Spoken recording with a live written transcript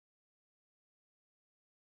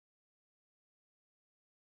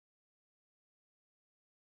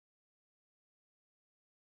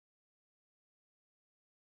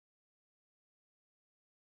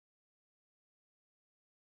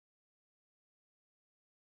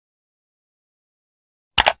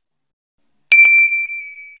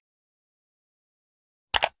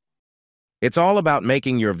It's all about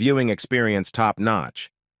making your viewing experience top-notch.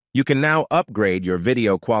 You can now upgrade your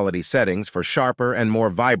video quality settings for sharper and more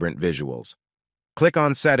vibrant visuals. Click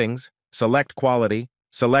on Settings, select Quality,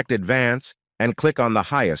 select Advance, and click on the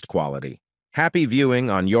highest quality. Happy viewing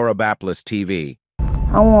on Yoruba TV.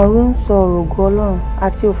 Àwọn ọ̀run ń sọ ògo Ọlọ́run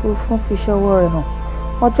àti òfurufú fi ṣọwọ́ rẹ̀ hàn.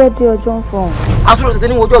 Ọjọ́ dé ọjọ́ ń fọhùn. Asúrò tètè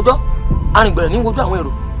ní wojú ọjọ́, arìngbẹ̀rẹ̀ ní wojú àwọn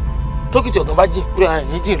èrò. Tókìtì ọ̀gán bá jìn, orí ara ẹ̀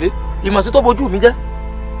ní jìn lé. Ìmọ̀sí tó bojú mi jẹ́.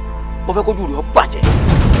 Mo fẹ́ kójú rẹ̀ ó bàjẹ́.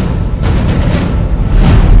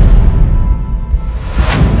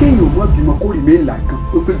 Kéèyàn mọ́ bímọ kó rí méèlà kan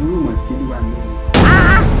ó pé dúró mọ̀ sí ìlú wa lọ́rùn.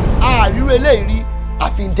 Àríro eléyìí rí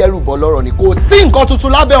àfi ń dẹ́rù bọ̀ lọ́rọ̀ ni kò sí nǹkan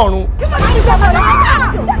tuntun lábẹ́ ọ̀run.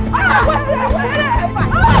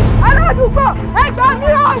 Aládùúgbò ẹgbẹ́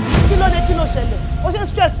mìíràn. Kí ló dé kí ló ṣẹlẹ̀? Ó ṣe ń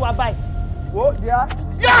stress wa báyìí. Wo díà.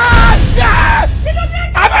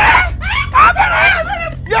 Abẹ́rẹ́.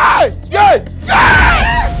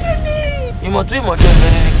 Ìmọ̀ tún ìmọ̀ tí ó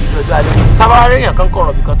bẹ̀rẹ̀ ní kìí ọjọ́ alẹ́. Tábà aréyàn kan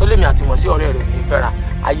kọ̀rọ̀ bìkan tó lémi àti mọ̀ sí ọ̀rẹ́ rẹ̀ ní fẹ́ra.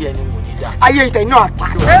 Ayé ẹni mò ní dá. Ayé ìtẹ̀ iná àtà.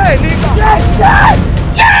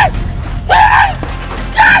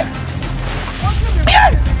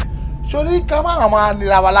 Sori ká máa máa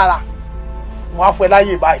nira wa lára. Mo á fún ẹ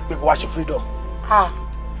láyè báyìí pé kó wá ṣe freedom.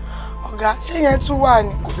 Ọ̀gá ṣé yẹn tún wà ní?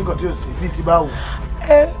 Kò sí nǹkan tí yóò ṣe bíi ti báwo.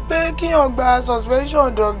 Pé kíyàn gba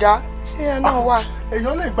suspension dọ̀gá ṣé yẹn náà wà?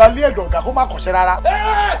 Èèyàn lè gba ilé ẹ̀dọ̀ ọ̀gá kó má kọ̀ṣẹ́ rárá.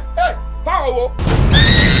 Fáwọn wo?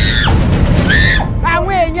 Àwọn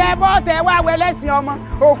èèyàn ẹbọ tẹ wá wẹ lẹ́sìn ọmọ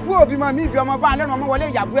òkú òbí mọ mí ibi ọmọ bá lẹ́nu ọmọ wọlé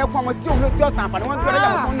ìyàbú ẹkún ọmọ tí òun ló tí ọ̀sán àǹfààní wọn gbé ọlọ́yà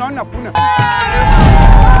fún náà kùnà.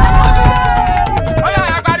 Ọ̀yá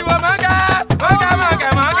àgbàdìwọ̀ mọ́gà.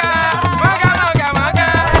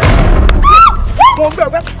 Mo ń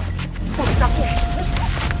bẹ̀rẹ̀ mo ń takò.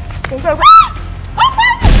 Mo ń bẹ̀rẹ̀.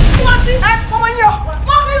 Ọmọ yìí o,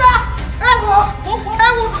 mo ń ríra. Ẹ wo.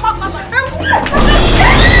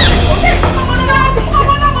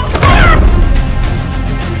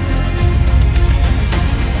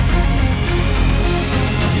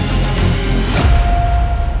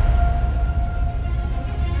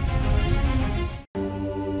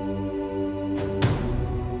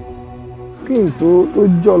 Skin tó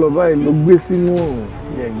jọ̀lọ̀ báyìí ló gbé sínú òun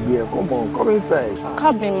yẹn gbé ẹ̀ come inside.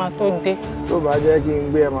 Káàbì máa tó dé. Tó bá jẹ́ kí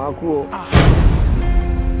n gbé ẹ máa kú o.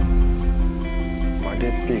 Màdé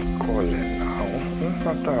pè kọ́ọ̀lẹ̀ náà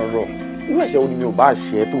látàárọ̀. Irú ẹ̀ṣẹ̀ wo ni mi ò bá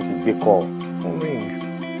ṣe é tó fi gbé kọ́? Fún mi.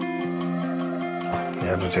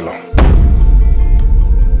 Ìyá tó ti lọ.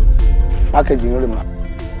 Pákẹ́jì ń rè mà.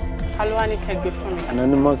 Alúwa ní kẹgbẹ́ fún mi.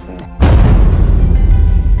 Anonymous ni.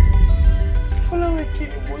 Ọlọ́run kí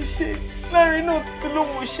ni mo ṣe? Láàrin náà tó ló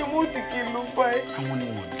mo ṣe mo dì kí ló bá ẹ. Àwọn ni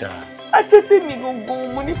wọ́n dáa. A jẹ́ pé mi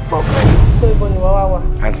gangan mo ní problem. Ṣé ibo ni wàá wà?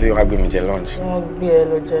 Àǹtí wàá gbé mi jẹ lunch. Wọ́n gbé ẹ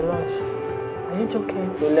lọ jẹ lunch. Are you joking?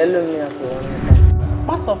 Kò lẹ́lómi àpòwọ́n nípa.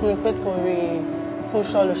 Má sọ fún mi pé torí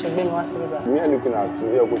Fúnṣọ́ ló ṣe gbé mi wá sí bíbá. Mi ẹ̀ looking at me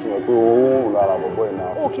ẹ̀ kó ti mọ̀ pé òun lára bọ̀bọ̀ ẹ̀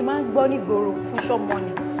náà. O kì í máa ń gbọ́ nígboro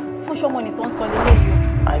Fúnṣọ́ money tó ń sọ nílé yìí.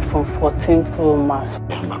 iPhone 14 Pro Max.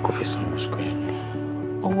 Bàbá kò fi sanwó school yẹn.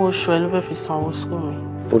 Owó oṣù ẹ ló fẹ́ fi sanwó school mi.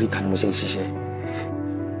 Torí ta ni mo ṣe ń ṣiṣẹ́.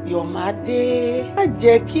 Yọ̀mádé má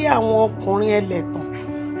jẹ́ kí àwọn ọkùnrin ẹlẹ́tàn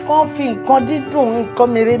kán fi nǹkan dídùn nǹkan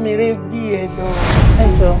mèremère bí ẹ lọ. Ẹ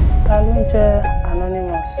jọ̀ọ́, ta ló ń jẹ́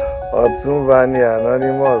Anonymous? Ọ̀túnba ni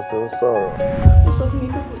Anonymous tó sọ̀rọ̀. Mo sọ fún mi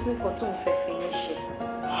pé kò sí nǹkan tó ń fẹ́ fi yín ṣe.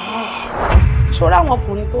 Ṣọ́ra àwọn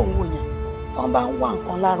ọkùnrin tó ń wò yẹn wọ́n bá ń wá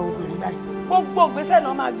nǹkan lára obìnrin báyìí. Gbogbo ìgbésẹ̀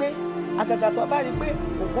náà máa gbé àgàgà tó bá rí pé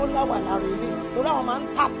ògbó ńlá wà lára ilé torí àwọn máa ń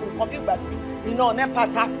tàpù nǹkan bí ìgbà tí iná nẹ́pà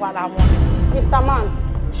tàpù ara wọn. Mr. Man,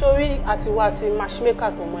 sórí àtiwá àti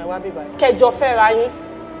matchmaker tó mọ ẹ wá bíbá yìí. Kẹjọ fẹ́ra yín.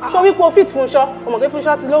 Sórí pé o fit Fúnṣọ́, ọmọ kí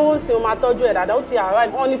Fúnṣọ́ ti lówó sí o máa tọ́jú ẹ̀ dáadáa, ó ti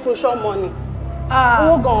arrive, wọ́n ní Fúnṣọ́ money.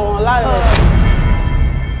 Owó gan-an lára ẹ̀.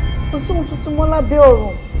 Kò sóhun tuntun mọ́ lábẹ́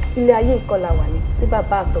ọ̀run. Ilé ayé ìkọlà wà ní tí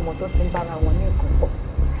bàbá àtọmọ tó ti ń bára wọn ní nǹkan pọ̀.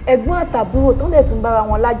 Ẹ̀gbọ́n àtàbúrò tó lè tún bára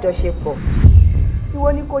wọn lájọṣepọ̀. Ìwọ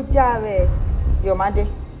ni kò já rẹ̀ Yọ̀mádé.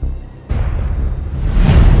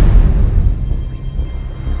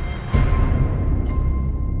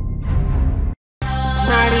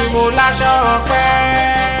 Màrìwò láṣọ ọ̀pẹ.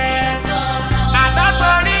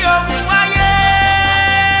 Àdọ́torí òfin wáyé.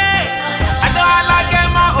 Aṣọ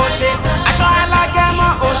alágẹmọ òṣè. Aṣọ alágẹmọ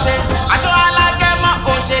òṣè. Aṣọ alágẹmọ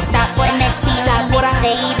òṣè dàpọ̀. MSP Laboras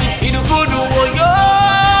baby. Ìdúkúdù wo yóò.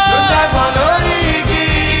 Ló dẹ́gbọ̀n lórí igi.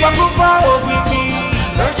 Ìfọkúfọ́ ògbìgbì.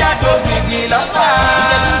 Ló Jatto gbìgbì lọ́fà.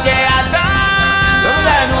 Ìjẹkújẹ àdá. Ló fi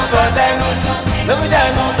dẹnu tọ̀ tẹnu ṣú. Ló fi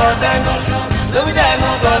dẹnu tọ̀ tẹnu ṣú. Ló fi dẹnu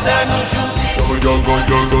tọ̀ tẹnu ṣú.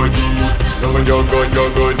 Jogodi.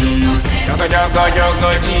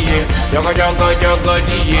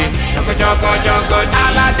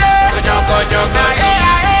 Aládé.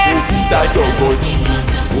 òkúta jọ̀gọ̀dì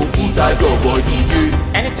òkúta jọ̀gọ̀dì yé.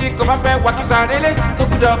 ẹni tí kò bá fẹ́ wá kí sárélé tó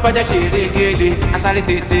gbúdọ̀ bàjẹ́ ṣeré gélé asáré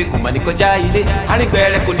tètè kò mà ní kọjá ilé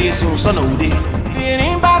arígbẹ̀rẹ̀ kò ní sùn sọ́nà òde.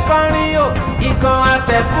 ìrìn bá kọrin o ìkan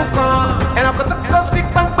àtẹ̀fún kan ẹranko tó kó sí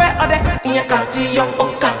pọ́npẹ́ ọdẹ ìyẹn kà ti yọ ó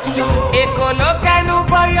kà ti yọ. èkó ló kẹnu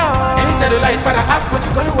bọ́yọ̀ ẹni tẹ̀lé láì padà àfojú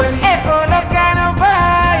kan ló wẹ̀rí. èkó ló kẹnu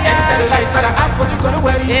bọ́yọ̀ ẹni tẹ̀lé láì padà àfojú kan ló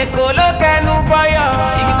wẹ̀rí. èkó ló kẹnu bọ́yọ̀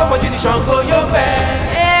igi tó fojú di Ṣàngó yóò bẹ̀.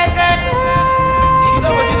 igi tó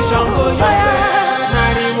fojú di Ṣàngó yóò bẹ̀.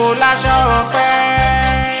 màrìwò láṣọ ọ̀pẹ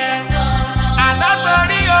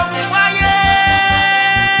àdọ́tòrí òfin wáyé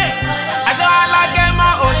aṣọ alágẹmọ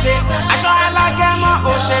òṣè aṣọ alágẹmọ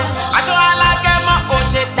òṣè aṣọ alágẹmọ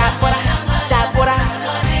òṣè dàbọ̀rà dàbọ̀rà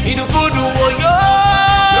ìdúkúdù wòyó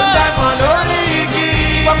ló ń dẹ́fọ̀n lórí igi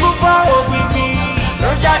ìfọkúfọ́ ògbìgbì ló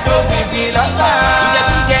ń Jatto gbìgbì lọ́fà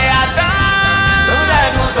ìjẹkújẹ àdán ló ń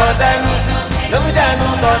dẹnu tọ̀tẹnu ṣú ló ń dẹnu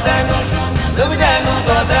tọ̀tẹnu ṣú ló ń dẹnu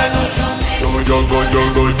tọ̀tẹnu ṣú. Jogodi,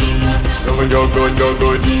 jogodi,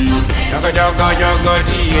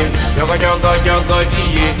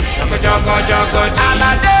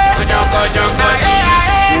 Alade,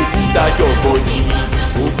 jogodi,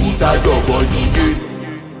 òkúta jọ̀gọ̀dì yé.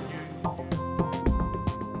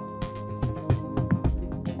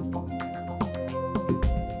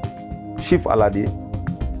 Chief Alade,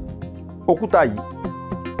 òkúta yìí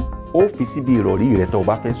ó fi síbi ìrọ̀rí rẹ tó o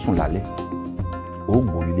bá fẹ́ sùn lálẹ́ ó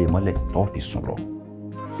gbòòrí lé mọ́lẹ̀ tó o fi sùn lọ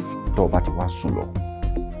tó o bá ti wá sùn lọ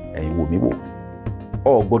ẹ̀yin wò mí wò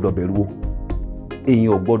o gbọ́dọ̀ bẹ̀rù o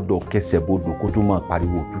èyàn ò gbọ́dọ̀ kẹsẹ̀ bodò kó tó máa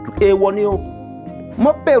pariwo òtútù èèwọ̀ ni o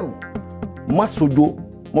má bẹ̀rù má sojo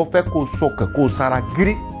mo fẹ́ kó o sọkàn kó o sára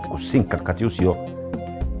gírí kò sí nǹkan kan tí ó sì ọ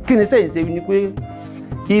kí ni sẹ́yìn ṣe ni pé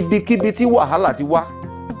ibikíbi tí wàhálà ti wá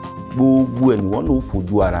gbogbo ẹ̀ ni wọ́n ló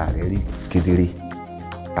fojú ara rẹ̀ rí kedere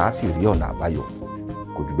tá a sì rí ọ̀nà àbáyọ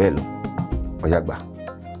kò jù bẹ́ẹ̀ lọ ọ̀yá gbà.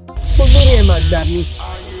 gbogbo ẹ̀ máa gbà mí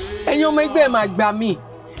ẹ̀yin ọmọ ẹgbẹ́ ẹ̀ máa gbà mí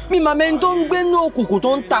mi màmá ẹni tó ń gbé ní òkùnkùn tó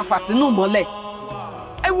ń ta fàṣínú mọ́lẹ̀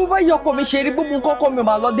ẹ wo bá yọ ọkọ mi ṣe rí gbogbo nǹkan ọkọ mi ò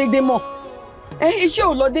máa lọ déédéé mọ́ iṣẹ́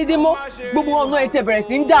ò lọ déédéé mọ́ gbogbo ọ̀nà ẹ̀ tẹ̀ bẹ̀rẹ̀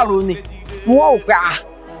sí ń dàrú ni mo wá ò pé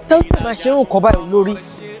tẹ́lifí máa ṣe ń kọ́ báyìí lórí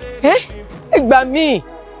ẹ gbà mí.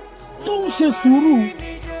 tó ń ṣe sùúrù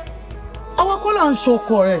àwọn kọ́ là ń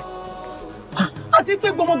ṣọkọ rẹ̀ àti pé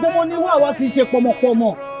gbọmọgbọmọ ni wàá kì í ṣe pọmọpọmọ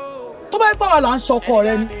tó bá yẹ pé àwa là ń ṣọkọ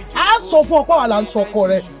rẹ̀ ni a sọ fún ọ pé àwa là ń ṣọkọ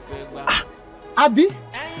rẹ̀ àbí.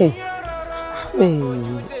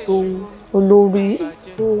 olórí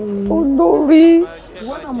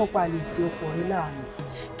ìwọ náà mọ̀ pa lè ṣe ọkọ rẹ láàrin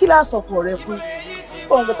kí láà sọkọ rẹ fún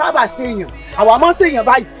ọ̀hún tá a bá ṣe èèyàn àwa máa ń ṣe èèyàn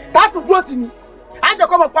báyìí tá a tún dúró tì ní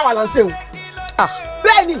àjọkọ́ mọ̀ pa àwa là ń ṣe òun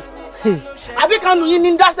bẹ́ẹ̀ ni àbí kanu yín ní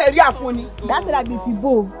dáṣẹ rí àfún ni. dáṣẹ làbí ti bò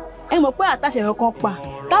ó ẹ mọ̀ pé àtàṣe kankan pa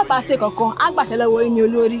tábà ṣe kankan á gbàṣẹ lọ́wọ́ yín ni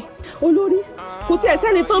olórí kò tí ẹ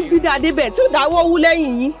sẹ́ni tó ń bí dáadé bẹ́ẹ̀ tí ó dáwọ́ wú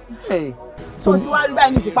lẹ́yìn yín. tó ti wá rí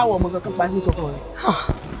báyìí ní ìsìnpáwọ̀ ọmọ kankan pa sí ìṣọkọ rẹ̀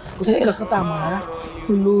kò sí kankan tá a mọ̀ rárá.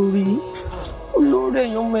 olórí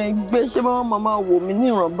èèyàn ọmọ ẹgbẹ́ ṣé máa máa wò mí ní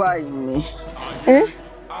ìran báyìí ni.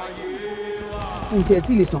 ǹtí ẹ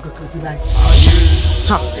tí ì lè sọ kankan sí báyìí.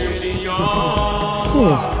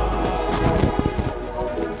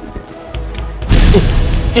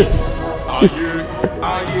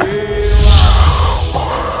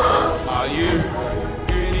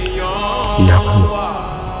 ìyá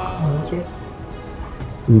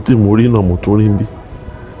mi n tí mo rí náà mo tún rí bí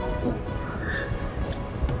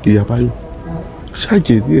ìyá báyọ̀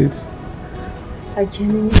ṣáàjẹ ní ẹ. ajẹ́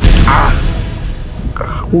ní mí.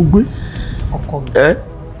 mo gbé. ọkọ mi.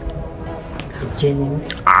 ajẹ́ ní mí.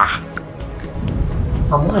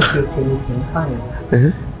 àmọ́ àgbẹ̀ tèmi kì í pààyàn.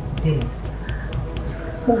 bẹ́ẹ̀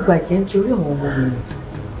mo gbàjẹ́ nítorí àwọn ọmọ mi nì.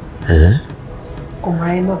 ọmọ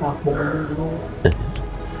ayé má bàa pọ̀ ọmọ mi lọ́wọ́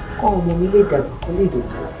kọ́ ọmọ mi lè dàgbà kó lè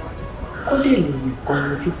dògbò kó lè lè kọ́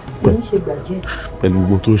ojú kò ní ṣe gbàjẹ́. pẹ̀lú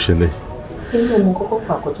gbogbo tó ń ṣẹlẹ̀. inú ọmọ kọ́kọ́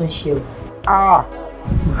pàkó tó ń ṣe o.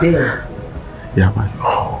 bẹ́ẹ̀ ìyá Báyọ̀.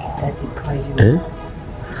 Dádì Báyọ̀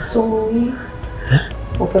sọ̀rọ̀ yìí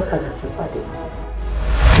mo fẹ́ padà sí pàdé.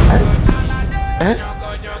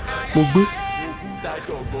 mo gbé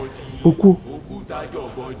mo kú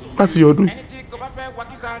láti ọdún yìí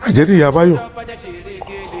àjẹ́ ní ìyá Báyọ̀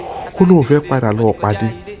ó lóun fẹ́ padà lọ pàdé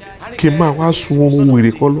kí n máa wá sun oorun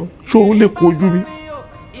wèrè kan lọ ṣé òun lè kó ojú mi.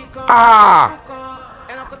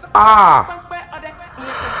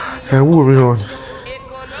 ẹ wò mí hàn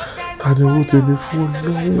ta ni owó tèmi fún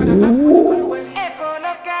lọ́wọ́.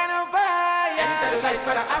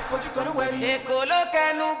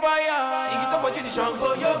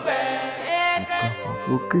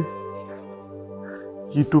 òkè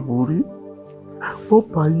yìí tó borí wọ́n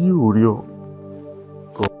bá yí òrí ọ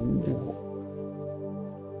tó ń wò.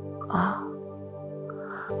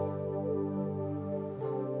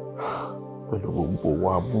 Pẹ̀lú gbogbo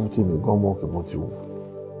wa bú tí mi gan mọ̀ kí mo ti wò.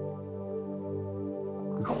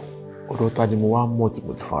 Ọ̀dọ̀ ta ni mo wá mọ̀ tí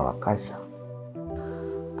mo ti fara káṣá.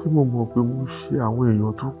 Tí mo mọ̀ pé mo ṣe àwọn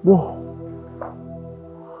èèyàn tó pọ̀.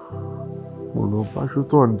 Mo lọ bá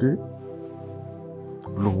Ṣótọ̀ǹdé.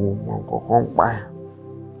 Lòun mọ nǹkan kan pa ẹ̀.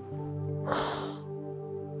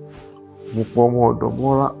 Mo pọ̀ ọmọ ọ̀dọ̀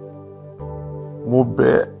mọ́ra. Mo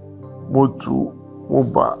bẹ̀, mo tù, mo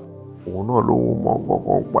bà. Òun náà lòun mọ nǹkan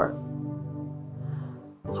kan pa ẹ̀.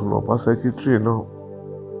 Tún lọ bá sẹ́kítírì náà.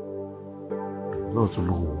 Náà tún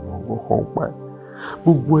lòun mọ nǹkan kan pa ẹ̀.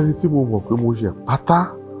 Gbogbo ẹni tí mo mọ̀ pé mo ṣe pátá.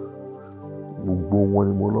 Gbogbo wọn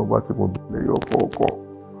ni mo lọ bá tí mo bẹ̀rẹ̀ yọ kọ̀ọ̀kan.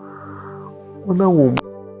 Wọ́n náà wọ́n mọ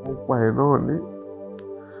nǹkan pa ẹ̀ náà ní.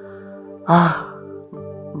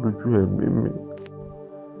 Lójú ẹ̀mí mi.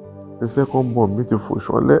 Ẹsẹ̀ kan bọ̀ mí ti fò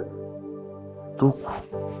ṣánlẹ̀ tó kù.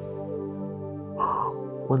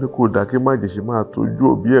 Wọ́n ní kò dá kí má jẹ̀ ṣe máa tójú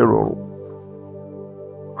òbí ẹ̀ rọrùn.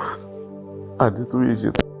 Àdé tó yẹ ṣe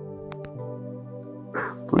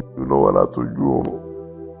tójú náà wà látójú oorun.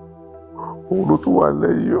 Òun ló tún wà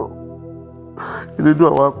lẹ́yìn ọ̀. Elédùn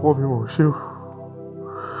àwọn akọ́ mi mọ̀ ṣé o.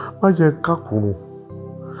 Má jẹ́ kákùrùn.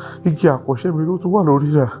 Igi àkọ́ṣẹ́ mi ló tún wà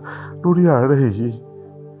lórí ààrẹ yìí.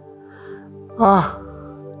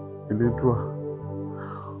 Elédùà,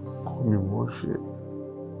 kọ́ mi mọ̀ ṣe.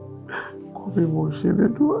 Kọ́ mi mọ̀ ṣe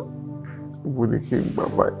Elédùà. Ibo ni kí n gbà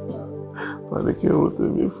báyìí? Ta ni kí n ro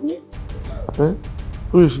tèmi fún?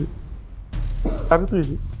 Tó yẹ ṣe? Adé tó yẹ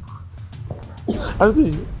ṣe? Adé tó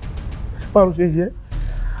yẹ ṣe? Báwo ló ṣe ṣe?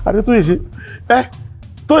 Adé tó yẹ ṣe?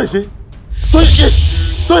 Tó yẹ ṣe? Tó yẹ ṣe?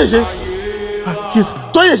 Tó yẹ ṣe?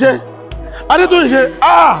 Tó yẹ ṣe? Adé tó yẹ ṣe?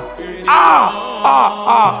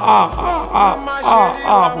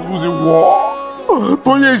 Bùbù ti wọ̀ ọ́.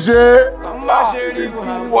 Tó yẹ ṣe?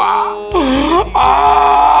 Wà.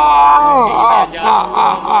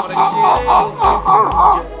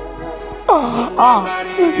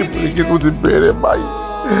 Ibo ni kí tó ti bẹ̀rẹ̀ báyìí?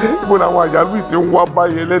 Ibo ni àwọn àjálù yìí ti ń wá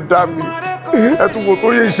báyìí Ẹlẹ́dàá mi? Ẹ tún wo tó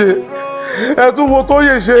yẹ ṣe? Ẹ tún wo tó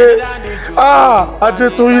yẹ ṣe? Adé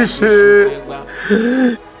tó yẹ ṣe?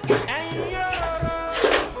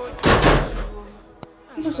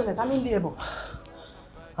 Kí ló ṣẹlẹ̀? Ta ló ń lé ẹ bọ̀?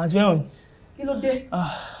 Àǹtí Feranmi. Kí ló dé?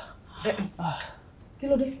 Kí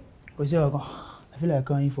ló dé? Kò sí ọ̀kan. I feel like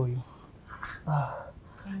crying for you.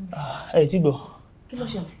 Ẹ ti gbọ́. Kí ló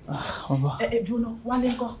ṣẹlẹ̀? Ọba. Dúró náà, Wálé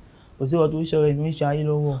ńkọ́? Kò sí ọ̀tún ṣọ̀rọ̀ èmi ń ṣe ayé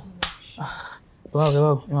lọ́wọ́.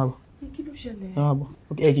 Ẹ máa bọ̀. Kí ló ṣẹlẹ̀? Ẹ máa bọ̀.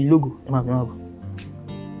 Ẹ kì í lógo. Ẹ máa bọ̀.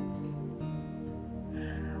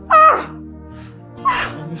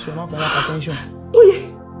 Ẹ ṣe máa fẹ́ attention. Tóyè!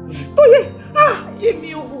 Ayé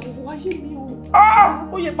mi o! Ayé mi o!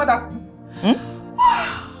 Tóyè padà kú.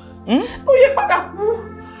 Tóyè padà kú.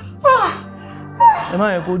 Ẹ má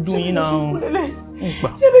yẹ kó dùn yín náà.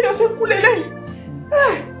 Ṣé bí yóò ṣe kú lélẹ̀?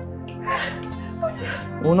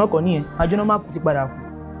 Òun náà kọ́ nìyẹn. Àjọ́nà máa ti padà kú.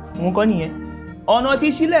 Òun kọ́ nìyẹn. Ọ̀nà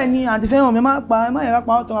tí sílẹ̀ ni Àǹtí Feranmi ẹ má yẹra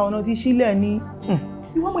pa ọ̀tọ̀ ọ̀nà tí sílẹ̀ ni.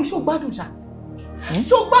 Ìwọ ọmọ iṣẹ́ ò gbádùn ṣá.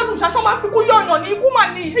 Ṣé ò gbádùn ṣá? Ṣé máa fi kú yọ̀yàn ní ikú mà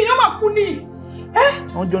ní? Èèyàn máa kú ní.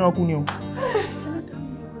 Wọ́n jọ́nà kú ni o.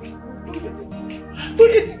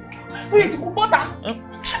 Tóyè ti kú bọ́tà.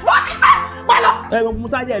 Wọ́n ti tẹ̀! Wà lọ!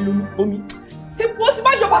 Musa jẹ́ ìlú omi. Tí wọ́n ti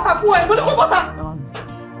bá yọ bàtà fún ẹ, mo ní kó bọ́tà.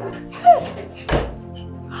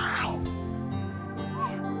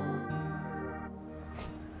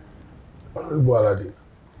 Honorable Alade.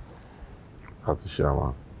 Àti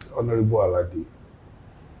Ṣàmà. Honorable Alade.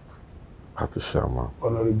 Àti Ṣàmà.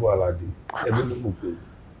 Honorable Alade. Ẹbí ló mú pé.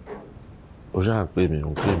 Ó ṣáà pè mí,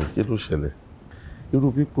 kí ló ṣẹlẹ̀?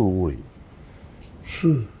 Irú pípò owó yìí.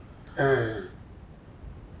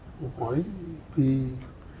 Mo kàn rí pé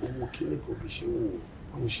owó kíní kò bí ṣe ń wò.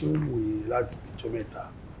 Mo ṣe ń wòye láti bíjọ́ mẹ́ta.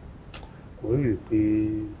 Mo rí pé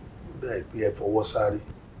ó dà pé ẹ fọwọ́ sáré.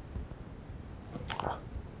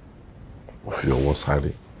 Mo fi ọwọ́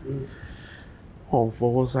sáré. Wọ́n ń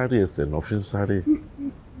fọwọ́ sáré ẹsẹ̀ náà fi ń sáré.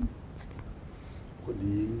 Kò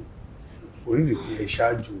ní orí pé ẹ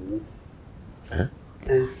ṣáájú owó.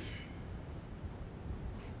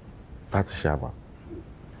 Láti Ṣàmà.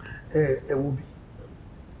 Ẹ wo bí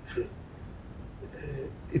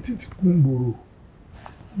etí ti kún gbòòrò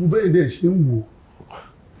mo bẹ́ẹ̀ dẹ̀ ṣe ń wò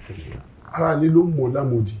ara lé ló mọ̀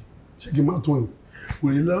lámòdì ṣé kí n má tó yìn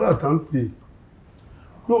òrè lára tá ń pè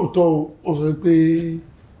lóòótọ́ ó sọ pé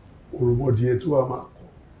òròmọdìẹ tó wà máa kọ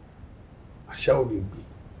àṣà ò lè gbé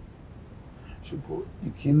ṣùgbọ́n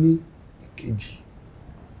ìkíní ìkejì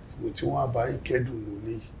tí wọ́n bá ìkẹ́dùn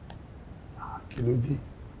lólè kí ló dé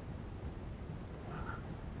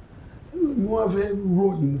mo wọ́n fẹ́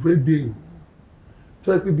rọ̀ ni mo fẹ́ bẹ̀rù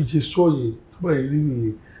tó yẹ pé bí ṣe sọ yẹn tó bá yẹ rí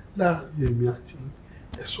nìyẹn láàrin èmi àti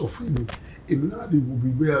ẹ sọ fún mi èmi náà lè wo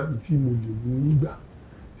gbígbé àbí tí mo lè mú nígbà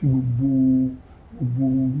tí gbogbo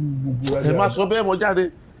ẹ má sọ bẹ́ẹ̀ mọ́ jáde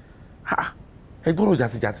ẹ gbọ́dọ̀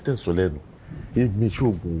jàtijàti tẹ̀ sọ lẹ́nu èmi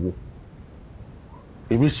ṣoògùn owó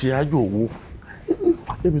èmi ṣe ájò owó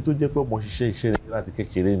èmi tó jẹ́ pé ọmọ ṣiṣẹ́ iṣẹ́ rẹ̀ láti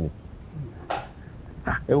kékeré ni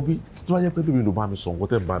ẹ wo bí tó bá jẹ́ pé bíbí ló bá mi sọ nǹkan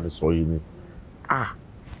tẹ́ ń bá mi sọ yìí ni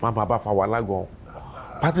máa bá fa wàhálà gan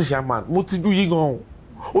party chairman mo ti jú yí gan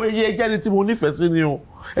ó yẹ ẹjẹ́ ni tí mo nífẹ̀ẹ́ sí ni o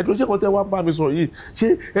ẹ tó jẹ́ kan tẹ́ wá bá mi sọ yìí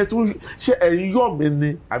ṣé ẹ̀yin yọ̀ mí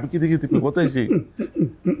ni àbí kítíkítí pé nǹkan tẹ́ ṣe.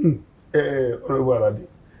 Honorable Alade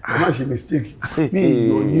ẹ má ṣe mistake mi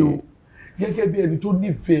ìyọ̀ yín o gẹ́gẹ́ bí ẹni tó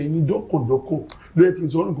nífẹ̀ẹ́ yín dọ́kàndọ́kàn ló yẹ kí n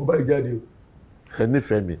sọ orúkọ báyìí jáde o. ẹ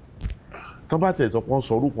nífẹ̀ẹ́ mi tán bá tẹ̀ sọ pé wọ́n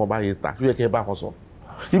sọ orúkọ báyìí ta ṣó yẹ kẹ́ ẹ bá wọn sọ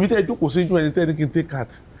ibi tẹ́ ẹ jókòó sí inú ẹni tẹ́ ní kí n take cat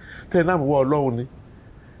tẹ́ ẹ náà wọ ọlọ́run ni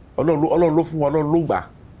ọlọ́run ló fún wa ọlọ́run ló gbà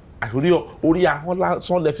àṣírí orí ahọ́n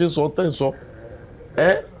lásán lẹ fi ń sọ tẹ́ ń sọ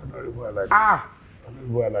ẹ́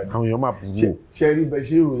àwọn èèyàn máa burú o. ṣe rí bẹ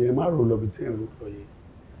ṣe ìròyìn ẹ má rò lọ bí tẹ́ ẹ lọ yẹn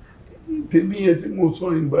tèmi yẹn tí mo sọ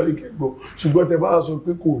yìí bá rí kẹgbọ́ ṣùgbọ́n tẹ bá sọ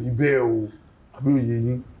pé kò rí bẹ́ẹ̀ o àbí òye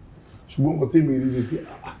yín ṣùgbọ́n mo tèmi rí ni pé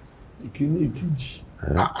ìkíní ìkejì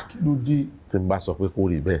kí ló dé. tí n bá sọ pé kò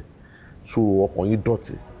rí bẹ́ẹ̀ ṣòro ọkàn yín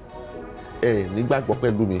dọ̀tí ẹ nígbàgbọ́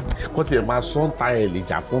pẹ̀lú mi kọ́ tiẹ̀ máa sọ́ńtà ẹ̀ lè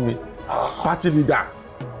jà fún mi party leader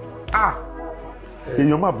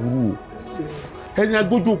èèyàn má burú o ẹni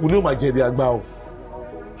agbójú òkú ni ó máa jẹ ẹni àgbà o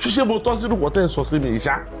ṣíṣe mo tọ́ sínú pọ̀tẹ́ ń sọ sí mi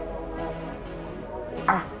ìṣá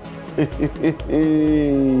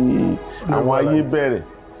àwọn ayé bẹ̀rẹ̀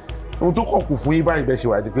ohun tó kọ̀ kù fún yín báyìí bẹ́ẹ̀ ṣe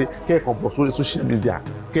wà ní pé kẹ́ẹ̀kan bọ̀ sórí social media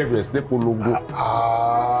kẹ́ẹ̀rẹ̀ sí polongo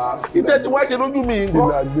ìtẹ́ tí wàá ṣe lójú mi nǹkan.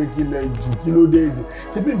 kí la gbé kí lẹ jù kí ló dé èdè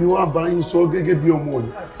ṣé bí mi wá bá yín sọ gẹ́gẹ́ bí ọmọ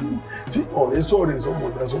ìyá sí tí ọ̀rẹ́ sọ̀rẹ́ sọmọ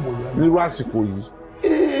ìyá sọmọ ìyá. nírú àsìkò yìí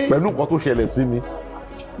pẹ̀lú nǹkan tó ṣẹlẹ̀ sí mi.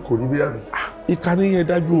 kò ní bí àbí. ìkànnì yẹn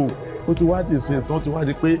dájú o ó ti wá dé sí ìtàn ti wá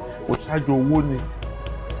di pé kò ṣáájú owó ni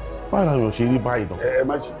báwo làwọn èèyàn ṣe rí báyìí náà. ẹ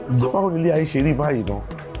má ṣe gbọ́. báwo ni ilé ayé ṣe rí báyìí náà.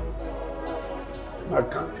 má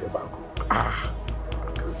kàn tẹ bá kọ.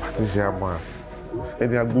 àti ṣe àmọ́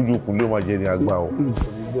ẹni agbójú òkun ló máa jẹ ẹni àgbà o.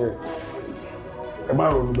 ẹ má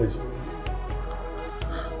ronú bẹ́ẹ̀ ṣe.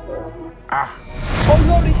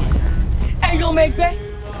 olórí ẹ̀yin ọmọ ẹgbẹ́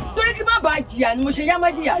torí kí má bàa jìyà ni mo ṣe yá má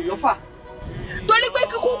jìyà lọ́fà torí pé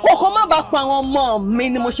kíkú kọ̀ọ̀kan má bàa pa àwọn ọmọ mi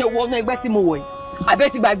ni mo ṣe wọnú ẹgbẹ́ tí mo wọ̀ yìí àbẹ́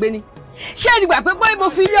ti gbàgbé ni ṣé ẹni gbà pé bóyá mo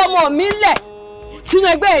fi ilé ọmọ mi lẹ̀ sínú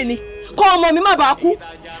ẹgbẹ́ ẹ̀ ni kọ́ ọmọ mi má bàa kú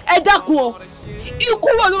ẹ dákun o ikú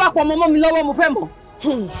wo ló wà pọ̀ ọmọ mi lọ́wọ́ mo fẹ́ mọ̀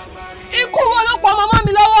ikú wo ló pọ̀ ọmọ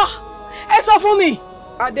mi lọ́wọ́ ẹ sọ fún mi.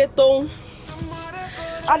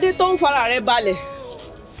 Adétóun fara rẹ balẹ̀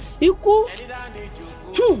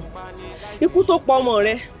ikú tó pọ̀ ọmọ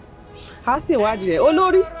rẹ á sì wádìí rẹ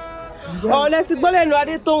olórí ọ̀rẹ́ ti gbọ́ lẹ́nu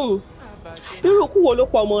Adétóun irú ikú wo ló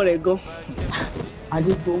pọ̀ ọmọ rẹ gan.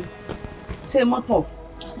 Adétóun ṣe mọ́tò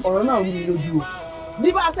ọ̀rọ̀ náà rú mi lójú o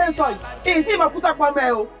bí bá a ṣe ń sọ yìí èyí tí ìmọ̀ kúta pọ̀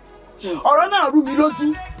mẹ́ o ọ̀rọ̀ náà rú mi lójú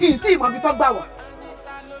èyí tí ìmọ̀ bí tọ́ gbà wá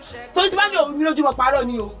tó ti bá ní òru mi lójú mọ̀ parọ́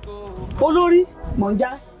ni o. olórí mọ̀njá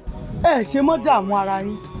ẹ ṣe mọ́ dààmú ara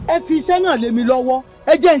yín ẹ fi iṣẹ́ náà lé mi lọ́wọ́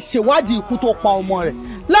ẹ jẹ́ ń ṣèwádìí ikú tó pa ọmọ rẹ̀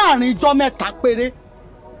láàrin ijọ́ mẹ́ta péré.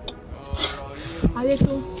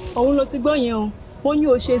 Adétóun òun ló ti gbọ́ yẹn o ó ní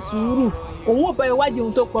o ṣe sùúrù òun ò bá ẹ wádìí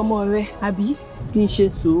ohun tó pa ọmọ rẹ àbí. kí n ṣe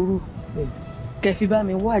sùúrù kẹfì bá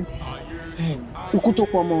mi wádìí ikú tó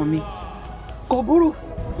pa ọmọ mi kò burú.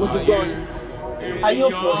 mo ti gbọ́ ni ayé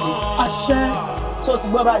òfin ọ̀sìn àṣẹ tó ti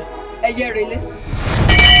gbọ́ báyìí. ẹyẹ relé.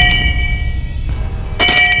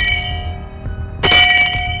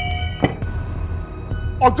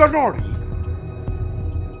 ọjọ́ náà rí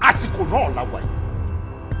àsìkò náà la wà yìí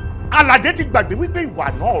Aládé ti gbàgbé wípé ìwà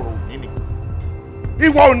náà ọ̀rọ̀ òní ni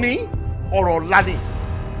ìwà òní ọ̀rọ̀ ọ̀la ni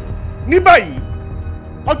ní báyìí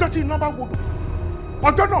ọjọ́ tí iná bá wodò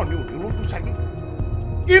ọjọ́ náà ni òní rójú sáyé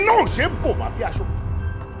iná ò ṣe é bò má bí aṣọ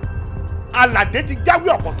Aládé ti jáwé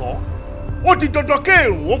ọ̀pọ̀tọ́ ó di dandan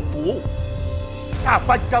kéèrùn ó bò ó tá a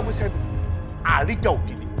bá jáwé sẹ́nu àríjà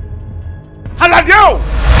òkìní Aládé o.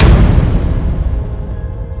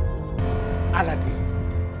 Aládé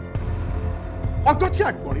ọjọ́ tí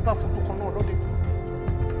àgbọ̀nrín bá fojú kan náà lọ́dẹ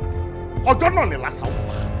ọjọ́ náà ni làṣà ó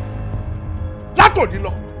wà látòdì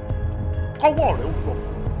lọ kọ́wọ́ rẹ̀ ó rọ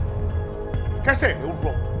kẹsẹ̀ rẹ̀ ó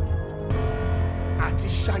rọ àti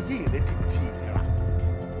ṣayé rẹ̀ ti di ìnira.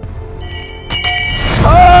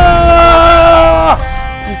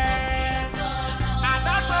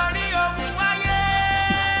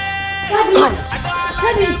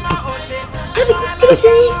 Daddy, kí ló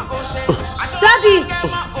ṣe yín? Daddy!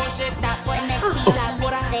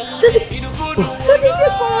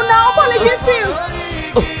 ṣe feel.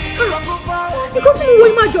 Nǹkan tí mo wo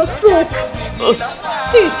máa jọ stroke.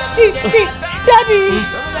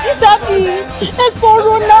 Daddy, ẹ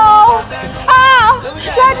sọ̀rọ̀ náà.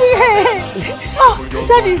 Daddy,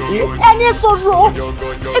 Daddy, ẹni ẹ sọ̀rọ̀.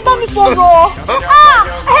 Ẹ bá mi sọ̀rọ̀. Ẹ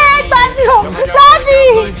gbà mí o. Daddy.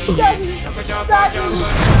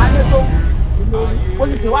 Adétòun, ó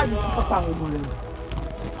sì ṣèwádìí tó pa àwọn ọmọ rẹ̀.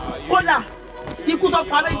 Kódà, ikú tó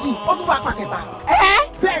pa méjì, ó tún bá pa kẹta.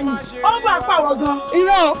 Bẹ́ẹ̀ni, ó bá pa ọ̀rọ̀ gan.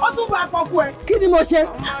 Irọ́, ó tún bá pọ̀ kú ẹ. Kí ni mo ṣe?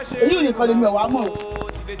 Èyí ò nìkan ni mi ò wá mọ̀ o.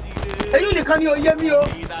 Èyí nìkan ni ó yé mi o.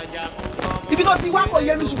 Ibi tó ti wá kò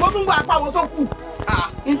yé mi ṣùgbọ́n ó tún bá pa àwọn tó kù.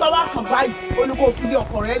 Ìtọ́ wá kàn báyìí, ó ní kó fi lé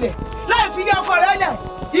ọkọ rẹ̀ lẹ̀. Láì fi lé ọkọ rẹ̀ lẹ̀,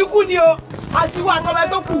 ikú ni o. Àti wá àtọ́mẹ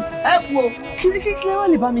tó kù, ẹ kú o. Kí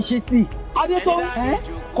wọ́n lè bá mi ṣe sí i? Adétòun,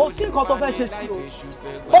 kò sí nǹkan tó fẹ́ ṣe sí o.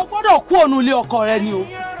 O gbọ́dọ̀ kú ònú ilé ọkọ rẹ ni o.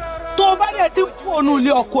 Tó o bá dẹ̀ ti kú ònú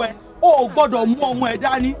ilé ọkọ ẹ, o ò gbọ́dọ̀ mú ọmọ ẹ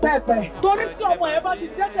dání. Pẹ́ẹ́pẹ́. Torí tí ọmọ ẹ bá ti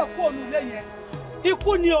dẹ́sẹ̀ kú ònú ilé yẹn,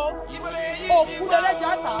 ikú ni o. Òkú lẹ́lẹ́jà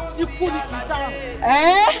àtà, ikú ni kì í ṣàrùn.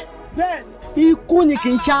 Bẹ́ẹ̀ni. Ikú ni kì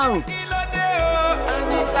í ṣàrùn.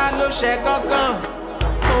 Ta ló ṣe gángan?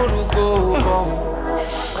 Orúkọ bọ̀.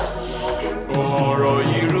 Ọ̀rọ̀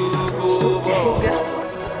yìí rúgbó bọ̀.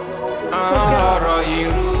 Ọ̀rọ̀ yìí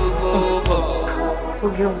rúgbó bọ̀.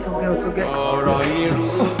 Ọ̀rọ̀ yìí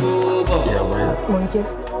rúgbó bọ̀. Mo ń jẹ́.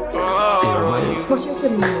 Mo ṣe pé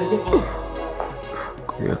mi ò jẹ́.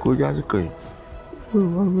 Kò yẹ kó jásìkò yìí.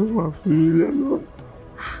 Bàbá mi wà fún mi lẹ́nu.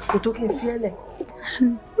 Kò tó kí n fi ẹ́lẹ̀.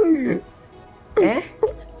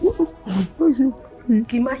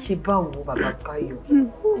 Kí má ṣe bá òun bàbá Káyọ̀.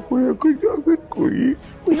 Kò yẹ kó jásìkò yìí.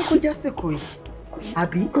 Kò yẹ kó jásìkò yìí.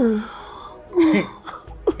 Àbí?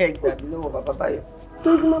 Ẹ gbà mí lọ́wọ́ bàbá Báyọ̀.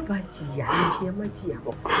 Torí má bàa jìyà ní ṣe ẹ má jìyà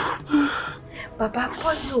lọ fún mi. Bàbá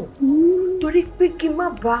Báyọ̀, torí pé kí má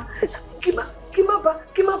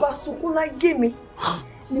bàa sunkún láyé mi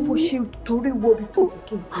ni mo ṣe torí wo ibi tó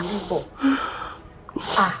kí n torí bọ̀.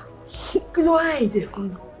 Kí ló wá èdè fún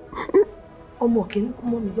mi? Ọmọ kìíní kú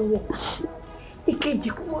mọ́ mi lọ́wọ́. Ìkejì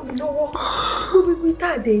kú mọ́ mi lọ́wọ́. Gbogbo ibi tá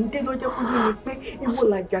a dẹ̀ ń dé lọ́jọ́ kó yé mi pé ìwọ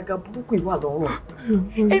làjàgà burúkú ìwà lọ́rùn.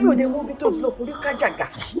 Èmi ò dé mú ibi tó ti lọ forí kájàgà.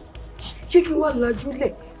 Ṣé kí wọ́n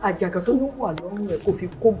lajúlẹ̀ àjàgà tó ní wà lọ́rùn rẹ̀ kò fi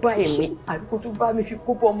kó bá èmi àbí kó tún bá mi fi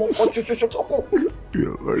kó bá ọmọ kan ṣoṣoṣo tó kù?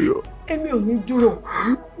 Èmi ò ní dúró.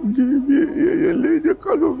 Jíbi ẹyẹlé jẹ́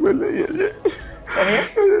ká ló fẹ́ lẹ́yẹlé.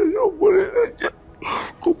 Ẹyẹlé ọ̀pọ̀lẹ́ ẹ̀jẹ̀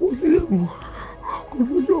kò bó ní ẹ̀mọ́ kò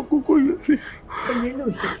fojú ọkọ̀kọ̀ yẹ sí. Ẹyẹlé ò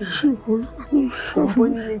ṣe kí n kò bó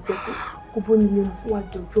nílé jẹ pé kò bó nílé wà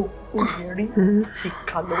dọjọ́ òyìnrí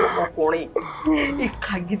ìkà lọ́wọ́ ọmọkùnrin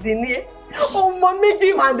ìkà gidi ní ẹ. Ọmọ méjì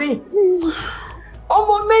màdì.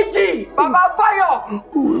 Ọmọ méjì bàbá Báyọ̀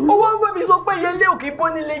owó ń gbẹ̀mí sọ pé Yẹlé ò kì í bó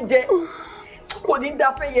nílé jẹ kò ní dá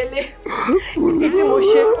fẹ́ Yẹlé ìdí mo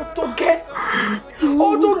ṣe ó tó gẹ́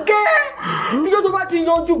níjọ́ tó bá ti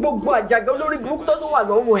yanjú gbogbo àjàgà olórí burúkú tó wà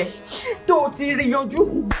lọ́wọ́ ẹ̀ tó o ti rí yanjú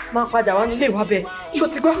máa padà wá nílé ìwà bẹ́ẹ̀ ṣó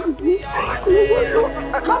ti gbọ́.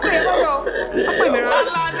 má pè é lọ́yọ̀ má pè mí rárá.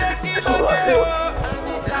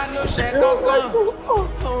 Ta ló ṣe gángan?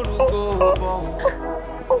 Orúkọ bọ̀.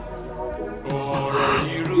 Ọ̀rọ̀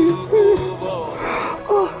yìí rúgbó bọ̀.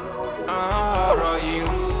 Ọ̀rọ̀ yìí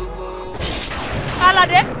rúgbó.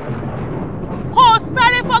 Aládé, kó o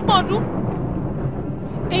sáré fọ́gbọ̀n ọdún,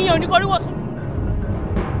 ìyẹn ò ní korí wọ̀sùn.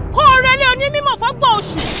 Kó o relé onímọ̀ fọ́gbọ̀n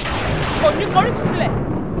oṣù, kò ní korí tù sílẹ̀.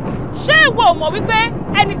 Ṣé ìwọ ò mọ̀ wípé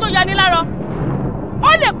ẹni tó yani lára, ó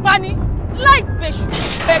lè pani láì bẹ̀ṣù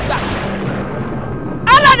bẹ́gbà?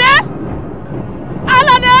 Aládé!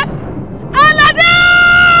 Aládé! Aládé!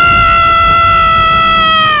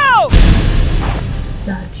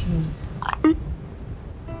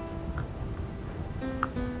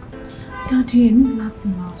 Daddy, ẹ ní láti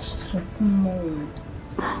máa sunkún mọ́ o.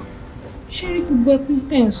 Ṣé rí gbogbo ẹkún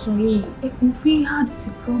tẹ̀ ń sun yìí, ẹkún fi hard sí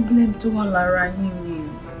problem tó wà lára yín ni.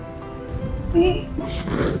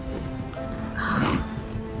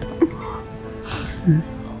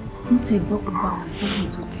 Mo tẹ̀ gbọ́ gbogbo àwọn ìbéèrè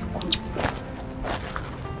tó ti kú.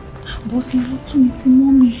 Bó ti lọ tún mi ti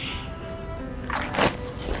mọ́mì.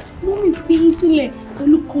 Mọ́mì fi yín sílẹ̀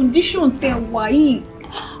pẹ̀lú condition tẹ̀ wá yìí.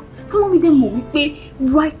 Tí mọ́mì dẹ̀ mọ̀ wípé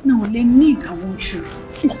right now lẹ need àwọn jù.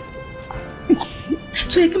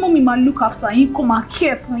 Tó yẹ kí mọ́mì máa look after yín kó máa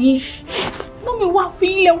care fún yín. Mọ́mì wá fi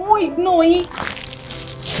yín lẹ̀ wọ́n ignore yín.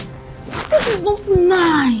 This is not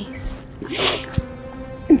nice.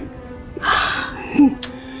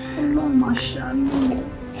 Ọlọ́run máa ṣàánú.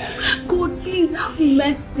 God, please have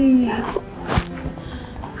mercy.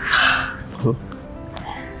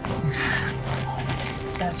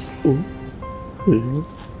 Daddy.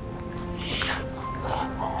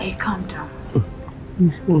 Hey, calm down.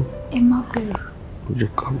 ẹ má bẹ̀rù. Ó lè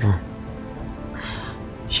kà mọ́.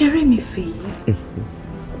 Ṣeré mi fèyí,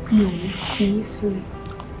 mi ò ní fi í sílẹ̀.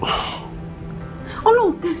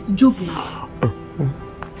 Ọlọ́run test Job náà.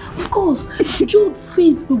 Of course, Job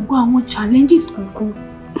face gbogbo àwọn challenges kankan.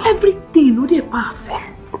 Everything ló dé pass.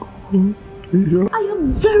 I am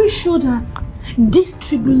very sure that this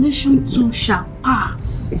tribulation too shall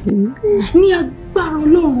pass. Ní agbára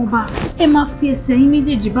Ọlọ́run Ọba, ẹ máa fi ẹsẹ̀ yín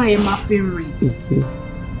méjèèjì báyìí ẹ máa fi rìn.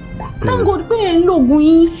 Thank God pé ẹ ń lo oògùn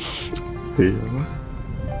yín.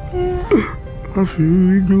 A fi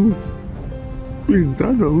rí jó pé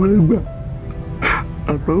ìtànà wẹ́gbà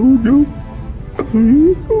àtàwùjọ àfi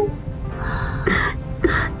jó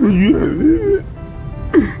ojú ẹ̀ líle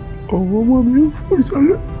ọmọ mi fún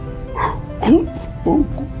ìsàlẹ̀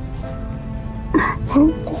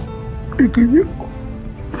ọkọ̀ ìkejì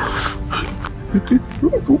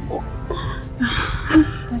ọ̀tún kọ̀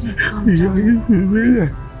ìyá yìí fi mílẹ̀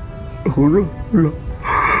òun náà lọ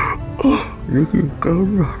ní kí n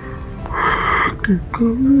kárà.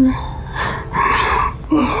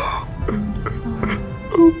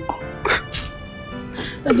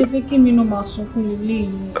 Daddy fẹ́ kí mi náà máa sunkún ilé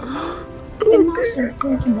yìí. Ẹ má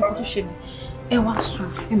sunkún kí n bọ́ kó tó ṣẹlẹ̀. Ẹ wá sùn,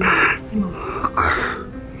 ẹ má.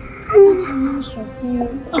 Daddy má sunkún.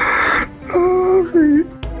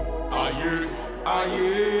 Ayé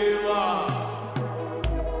wà,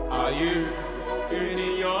 ayé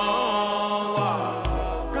ènìyàn wà.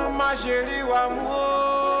 Ká má ṣe rí wa mú o.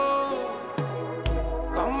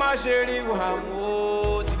 Má ṣe rí wa mú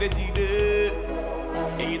o tìletìle.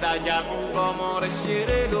 Èyí tajà fún ọmọ rẹ̀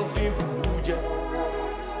ṣeré ló fi bù ú jẹ.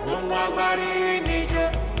 Wọ́n wá gbárí níjẹ́.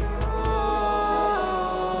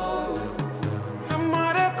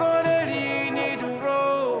 Ọmọdé kò lè rí ní dúró.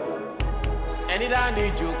 Ẹni dání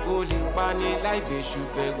jókòó lè pa ní láì bèṣù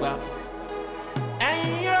bẹ́gbà.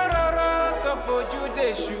 Ẹ̀yin òróró tó fojú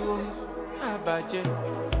déṣù. Àbàjẹ́,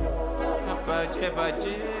 àbàjẹ́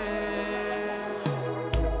bàjẹ́.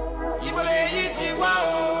 Ìbọ̀lẹ̀ yìí ti wá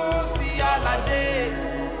o sí Aládé.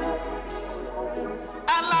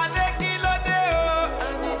 Aládé kí ló dé o?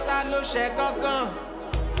 Anita ló ṣe gángan.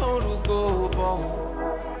 Orúgbó bọ̀.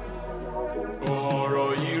 Ọ̀rọ̀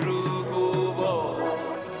yìí rúgbó bọ̀.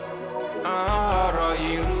 Ọ̀rọ̀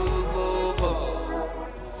yìí rúgbó bọ̀.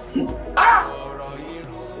 Ọ̀rọ̀ yìí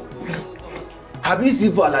rúgbó bọ̀. Àbí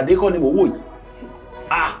ìsìnfò Aládé kọ́ ni mò ń wò yìí?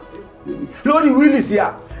 Lórí wíìlì sí à.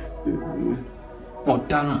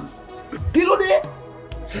 Ọ̀daràn. Kí ló dé?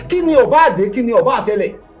 Kí ni ọba àdé, kí ni ọba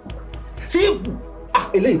àṣẹlẹ̀? Sífù,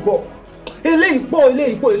 eléyìí pọ̀,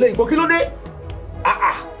 kí ló dé?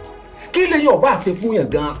 Kí lèyìn ọba àṣẹ fún yàn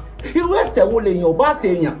gan? Irú ẹ̀ṣẹ̀ wo lèyìn ọba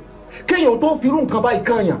àṣẹ yàn? Kéèyàn tó fi irú nǹkan báyìí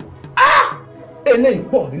kan yàn. Eléyìí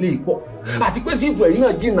pọ̀. Àti pé Sífù ẹ̀yin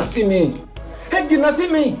náà jìnnà sí mi. Ẹ jìnnà sí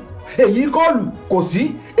mi. Èyí kọlù kò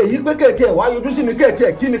sí. Èyí pé kẹ̀kẹ́ ẹ̀ wá yọjú sí mi kẹ̀kẹ́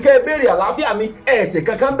ẹ̀ kí mi kẹ́ ẹ béèrè àlàáfíà mi ẹ̀ṣẹ̀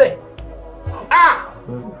kankan bẹ̀.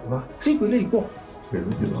 Sí ìpele ìpọ̀.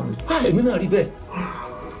 Èmi náà rí bẹ́ẹ̀.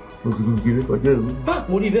 Ògìrì kọjá ìlú.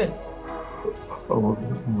 Mo rí bẹ́ẹ̀. Ọmọ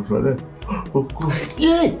ìmùsọ̀lẹ̀ okú.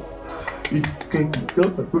 Ìkejì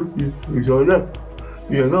ìjọba tó ti ìṣọ̀lẹ̀.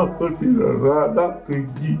 Ìyẹn náà tó ti rọ̀rọ̀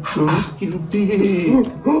alákejì tó. Kí ló dé?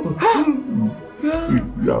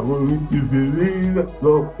 Ìyàwó mi ti bèrè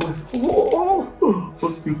lọ́pọ̀. Ó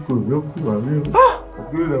ti kò yókù àrí o.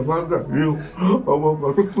 Àgbélẹ̀ má gàrí o. Ọmọ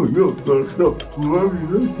kan tó kò yóò gbọ́dọ̀ kúrò mi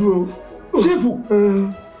lójú o.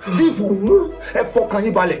 Sífù, ẹ fọkàn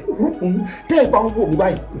yín balẹ̀. Tẹ́ ẹ bá ń wò mí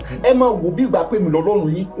báyìí, ẹ máa wò bí ìgbà pé mi lọ́lọ́run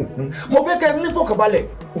yín. Mo fẹ́ kẹ́ ẹ ní fọkàn balẹ̀.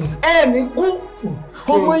 Ẹ ní kú.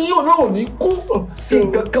 Ọmọ yín ò náà ò ní kú.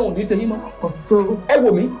 Nǹkan kan ò ní ṣe yín mọ́. Ẹ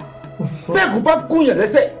wò mí. Bẹ́ẹ̀ kò bá gún yàn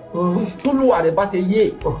lẹ́sẹ̀. Tólúwa rẹ̀ bá ṣe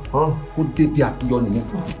yé kó débi àtiyọ nìyẹn.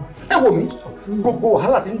 Ẹ wò mí. Gbogbo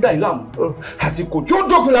wàhálà tí ń dà yín láàmú. Àsìkò tí ó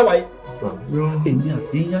dókun láwa yìí. Èmi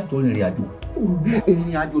àti yín àjọ rìnrìn àjò.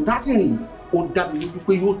 Ìrìn àjò tá sì rìn ó dá mi lójú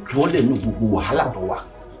pé yóò tú ọ lẹ̀ ní gbogbo wàhálà tó wà.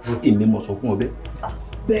 Èmi mo sọ fún ọ bẹ́ẹ̀.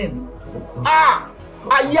 Bẹ́ẹ̀ni.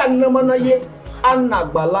 Ayé anamọ́náyé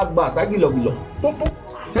anàgbàlagbà ságìlọ̀gìlọ̀ tó tó.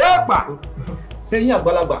 Ẹ pa ẹ̀yin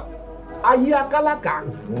àgbàlagbà. Ayé akálàkà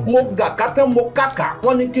mo gà kátán mo kàkà.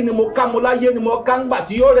 Wọ́n ní kí ni mo ká mo láyé ni mo ká ńgbà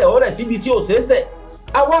tí yóò rẹ̀ ọ́ rẹ̀ síbi tí ò ṣeéṣẹ̀.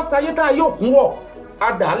 Àwa sayé tá a yóò kún wọ̀.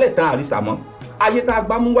 A dà á lẹ̀ tán àrísà mọ́. Ayé tá a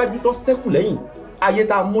gbá mú wájú tó ṣẹ́kù lẹ́yìn. Ayé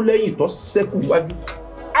tá a mú lẹ́yìn tó ṣẹ́kù wájú.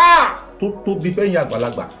 Tó tóbi fẹ́yìn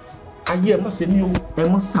àgbàlagbà. Ayé ẹ má ṣe mí o, ẹ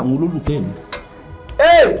má ṣàwọn olólùfẹ́ mi.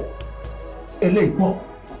 Eléyìí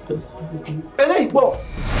pọ̀.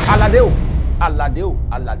 Aládé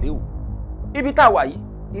o. Ibi tá a wà yìí,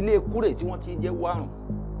 ilé kúrè tí wọ́n ti jẹ́ wárùn.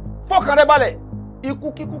 Fọkàn rẹ balẹ̀,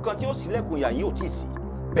 ikú kíkú kan tí ó ṣílẹ̀kùn ìyà yìí ò tí ì sí.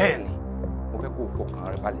 Bẹ́ẹ̀ ni, mo fẹ́ kó o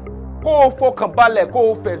fọkàn rẹ balẹ̀. kó o fọkàn balẹ̀ kó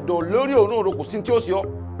o fẹ̀dọ̀ lórí òróǹro kò sí tí ó ṣe ọ́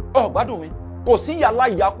ọ̀ gbádùn mi kò sí yàrá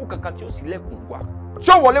ìyàkú kankan tí ó sì lẹ́kùn wa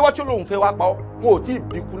ṣé ó wọlé wá tí ó lóun fẹ́ wá pa ọ́ wọn ò tí ì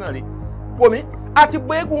bíkú náà rí wòmí àti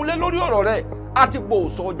bo eégún lé lórí ọ̀rọ̀ rẹ̀ àti bo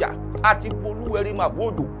òsọ ọjà àti bo olúwẹ̀rí màbó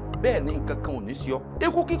òdò bẹ́ẹ̀ ni nǹkan kan ò ní sí ọ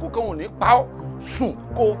ikú kíkú kan ò ní pa ọ́ sùn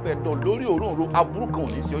kó o fẹ̀dọ̀ lórí òróǹro aburú kan ò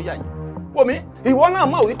ní sí ọ yà yìí wòmí ìwọ náà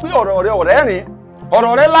mọ̀ wípé ọ̀rọ̀ rẹ̀ ọ̀rẹ́ rìn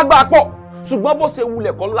ọ̀rọ̀ rẹ̀ lágbára pọ̀ ṣùgbọ́n bó ṣe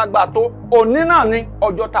wulẹ̀ kọ́ lágbára tó òní náà ni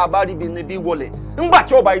ọjọ́ tá a bá rí ibi níbi wọlé ńgbà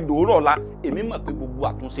tí ọba ìdòwúrọ̀ ọ̀la èmi mọ̀ pé gbogbo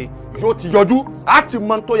àtúnṣe yóò ti yọjú á ti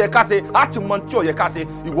mọ tó yẹ ká ṣe á ti mọ tí ò yẹ ká ṣe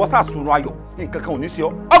ìwọ sàṣùrù ayọ̀ nǹkan kan ò ní sí ọ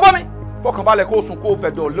ọgbọ́n mi fọkànbalẹ̀ kó o sùn kó o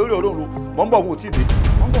fẹ̀dọ̀ lórí òróǹro mọ̀ ń bọ̀ wọn ò tí ì dé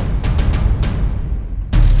mọ̀ ń bọ̀.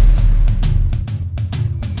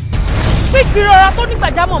 pípirọ̀ ọ̀rọ̀ tó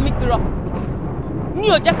nígbàjámọ̀ mi pirọ̀ ni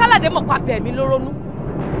ò jẹ́ kálàdé mọ̀ papẹ̀ mi lóronú.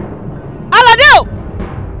 Aládé o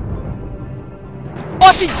ó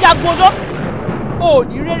ti jagodó ò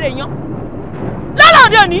ní rere yan lọ́la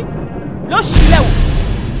òde òní ló ṣílẹ̀ wò.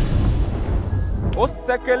 ó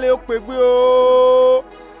ṣẹ́kẹ́lẹ́ ó pegbé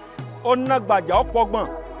ó ná gbàjà ó pọgbọ̀n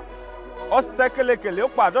ó ṣẹ́kẹ́lẹ́kẹ̀lẹ́ ó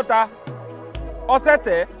pàdọ́ta ó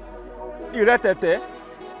ṣẹ̀tẹ̀ ìrẹ́tẹ̀tẹ̀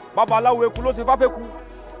babaláwo eku ló ṣe fáfẹ́ku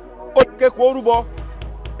ó kéku orúbọ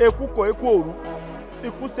eku kò eku òru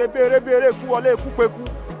ikú ṣe béèrè eku wọlé eku peku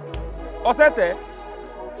ó ṣẹ̀tẹ̀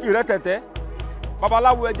ìrẹ́tẹ̀tẹ̀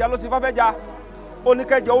babaláwo ẹja ló ṣe fáfẹ́ja ó ní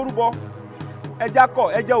kẹjọ orúbọ ẹja kọ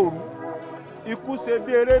ẹja òru ikú ṣe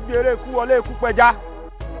béèrè eku wọlé eku pẹja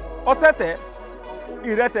ó ṣẹ̀tẹ̀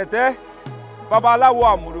ìrẹ́tẹ̀tẹ̀ babaláwo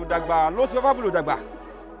àmùlòdàgbà ló ṣe fábùlòdàgbà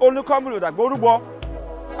ó ní kọ́ àmùlòdàgbà orúbọ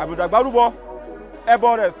àmùlòdàgbà orúbọ ẹbọ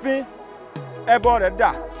rẹ̀ fín ẹbọ rẹ̀ dà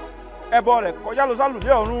ẹbọ rẹ̀ kọjá lọ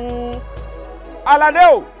sálùdé ọ̀run. Aládé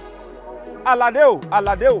o Aládé o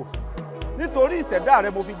Aládé o nítorí ìṣẹ̀dá rẹ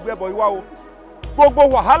mo fi gbẹ́bọ ìwá o gbogbo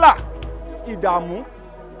wàhálà ìdààmú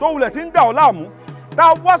tó wulẹ̀ tí ń dà ọ́ láàmú tá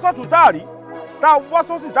a wá sọ́tún tá a rí tá a wá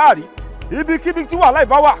sọ́sì tá a rí ibikíbi tí wàhálà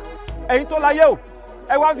ìbá wà ẹ̀yin tó láyé o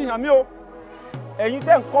ẹ wá fi hàn mí o ẹ̀yin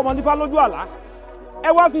tẹ́ ń kọ́ ọmọ nífà lójú àlá ẹ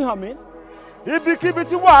wá fi hàn mí ibikíbi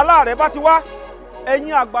tí wàhálà rẹ bá ti wá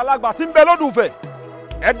ẹ̀yin àgbàlagbà tí ń bẹ lódùfẹ̀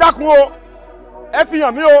ẹ dákun o ẹ fi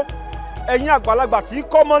hàn mí o ẹ̀yin àgbàlagbà tí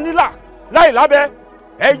kọ́ ọmọ nílà láì lábẹ́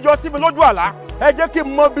ẹ yọ sí mi lójú àlá ẹ jẹ́ kí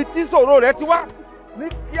n mọ ibi tí ìṣòro rẹ ti wá ní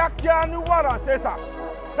kíákíá ní wàrà ṣẹṣà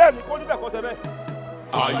bẹ́ẹ̀ ni kó níbẹ̀ kó ṣe bẹ́ẹ̀.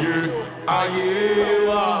 ayé ayé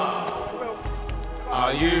wa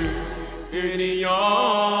ayé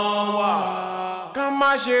ènìyàn wa ká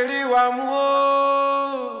má ṣe rí wa mú o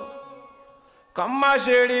ká má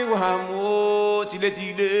ṣe rí wa mú o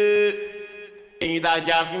tilétilé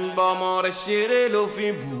ìdájà fi ń bọ́ ọmọ rẹ̀ ṣeré ló fi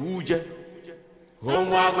bù ú jẹ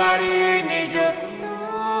ohun agbárí níjókòó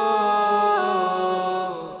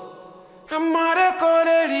amọ̀rẹ́ kò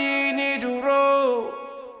lè rí ní dúró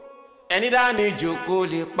ẹni dání jókòó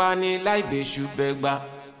lè pa ní láì bẹ́ṣù bẹ́gbà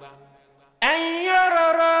ẹ̀yin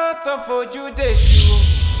ọ̀rọ̀ tó fojú dèṣù.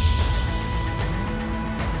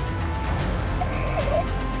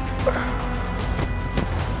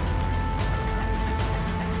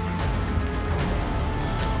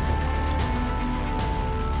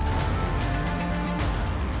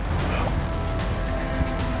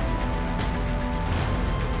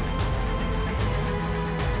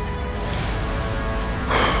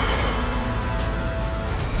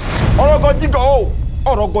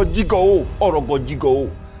 ọ̀rọ̀gọ̀ jígọ̀ o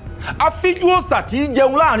àfijú òòṣà tí í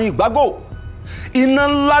jẹun láàrin ìgbágbò iná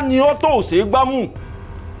ńlá ni ó tó ṣe é gbámú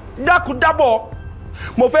dákúdábọ̀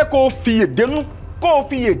mo fẹ́ kó o fi èdénú kó o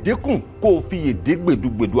fi èdé kùn kó o fi èdé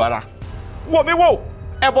gbèdúgbèdú ara wò mí wò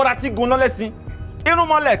ẹbọra tí gun lọ́lẹ́sìn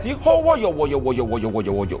irúnmọlẹ̀ tí hó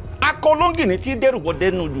wọ̀yọ̀wọ̀yọ̀wọ̀yọ̀wọ̀yọ̀ akọlóńgìní tí dẹ́rùbọ̀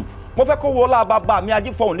dẹ́nu jù mo fẹ́ kó wọlá bàbá mi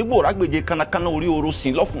ajífọ̀hún nígbò rágbèje kánnakánná orí oró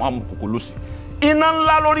sí lọ́fun amukùkù lọ́sìn iná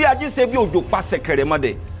ńlá lórí ají ṣe bí òjò pa ṣẹ̀kẹ̀rẹ̀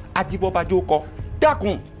mọ́dẹ̀ ajíbọ́bájú kọ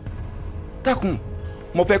dákun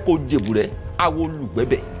mo fẹ́ kó jèbù rẹ̀ awo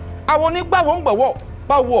olùgbẹ́bẹ̀ àwọn onígbàwọ̀ ń gbọ̀wọ́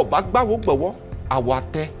báwo ọ̀bá gbàwọ̀ gbọ̀wọ́ àwọ̀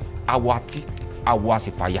atẹ́ àwọ̀ àti àwọ̀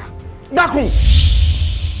àṣìfàyà dákun.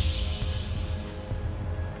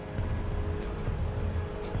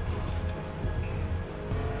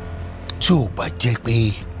 tí ò bá jẹ́ pé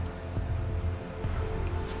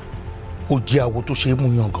ó jẹ́ awo tó ṣe é mú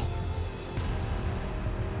yangàn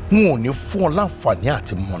n ò ní fún ọ láǹfààní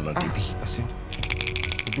àti mọ̀nà débi.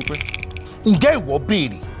 ǹjẹ́ ìwọ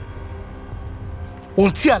béèrè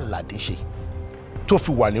ohun tí Àlàdé ṣe tó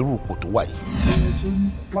fi wà nírú ipò tó wà yìí. ṣé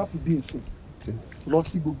láti bí ìsìn lọ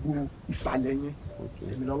sí gbogbo ìsàlẹ̀ yẹn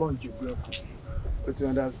èmi lọ́lọ́run jògbó ẹ̀ fún o ti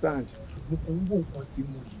understand mo kàn ń wò nǹkan tí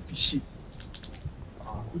mo lè fi ṣe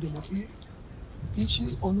ó dẹ̀ mọ̀ pé kì í ṣe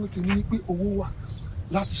ọ̀nà tèmi ni pé owó wà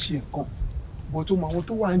láti ṣe nǹkan bọ́ tó mọ àwọn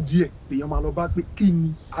tó wà ń díẹ̀ èèyàn máa lọ bá pé kí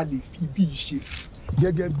ni a lè fi bí ṣe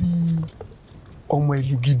gẹ́gẹ́ bí ọmọ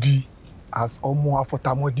ìlú gidi as ọmọ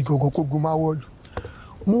afọ̀tàmọ́dí gangan kó gun máa wọ̀lú.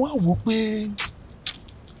 Mo wá wò pé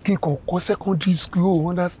kí n kàn kọ́ secondary school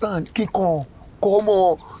understand kí n kàn kọ́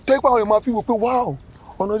ọmọ tẹ́gbà àwọn èèyàn máa fi wò pé wow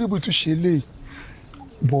honourable tún ṣe lè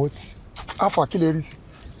but afa kí lè rí sí.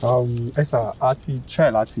 Ẹ sà a ti try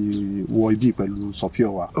láti wọ ibi pẹ̀lú Sophia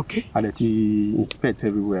wa a lè ti inspect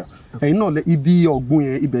everywhere ẹ̀yin náà ibi ọ̀gbun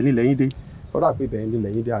yẹn ibẹ̀ ni lẹ́yìn dé ọ̀rọ̀ àpè ibẹ̀ ni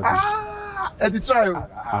lẹ́yìn dé àgbẹ̀. Ẹ ti try o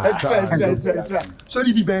ẹ try sórí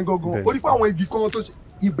ibi ibẹ̀ yẹn gangan ó ní pé àwọn igi kan tó ṣe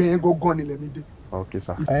ibẹ̀ yẹn gangan ni lẹ́mí dé. Okay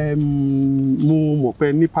sir. Mo mọ̀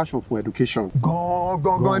pé ní passion for education.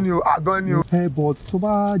 Gan ni o gan ni o. But tó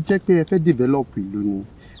bá jẹ́ pé ẹ fẹ́ develop ìlú ni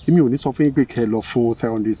èmi ò ní sọ fún yín pé kẹ́ lọ fún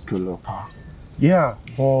secondary school lọ. Yeah,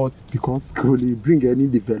 but because kò lè bring any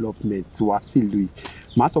development wá sí ìlú yìí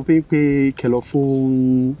màá sọ fún yín pé kẹ́ lọ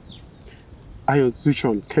fún higher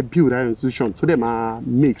institution kẹ́ build higher institution tó dẹ̀ máa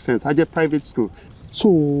make sense á jẹ́ private school so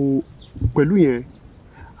pẹ̀lú yẹn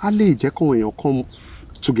á lè jẹ́ kọ́ èèyàn come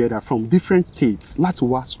together from different states láti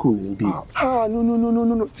wá school níbí.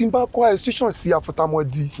 No tí n bá kọ́ institution sí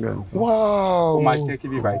Afọ̀tàmọ́dí wow ó máa jẹ́ kí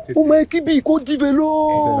bí báyìí ó máa kí bí kó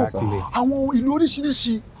develop àwọn ìlú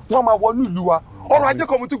oríṣiríṣi wọ́n máa wọnú ìlú wa ọrọ̀ ajé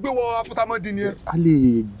kan mo tún gbé wọ Afọ̀tàmọ́dí ni ẹ. a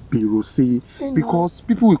lè gbèrò sí because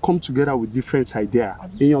people will come together with different ideas.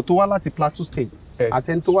 èèyàn tó wá láti Plateau State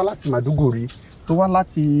àtẹni tó wá láti Maiduguri tó wá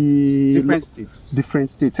láti different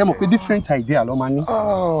states ẹ mọ̀ pé different idea ló máa ní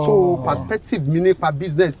so perspective mi nípa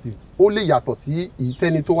business ó lè yàtọ̀ sí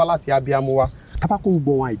ìtẹ́ni tó wá láti Abiamu wa tabako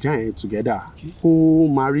gbọ́ wọn ìjà yẹn together ó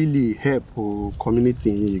máa really help community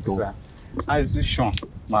yẹn gan. Institution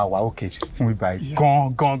máa wà okay fún ibà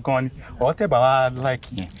gan ni ọ̀rọ̀ tẹ́ bá wá like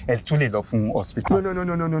yẹn ẹ tún lè lọ fún hospitals.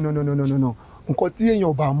 No nǹkan tí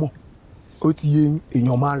èèyàn bá mọ̀ ó ti yé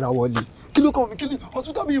èèyàn máa ra wọlé kí ló kàn mí kí ni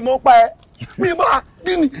hospital mi mọ̀ pa ẹ́ mi máa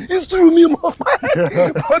kí ni history mi mọ̀ pa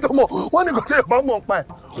ẹ́ bọ́dọ̀ mọ̀ wọ́n ní nǹkan tí èèyàn bá mọ̀ pa ẹ́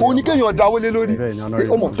òun ni kéèyàn dáwó lé lórí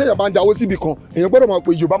ọmọ téèyàn bá ń dáwó síbi kan èèyàn gbọ́dọ̀ máa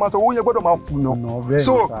pe Yorùbá máa sọ owó yẹn gbọ́dọ̀ máa fúnná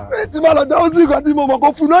so tí máa lọ dáwó sí nǹkan tí mo mọ̀ kó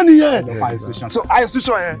fúnná nìyẹn so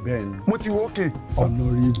institution yẹn mo ti wò ókè.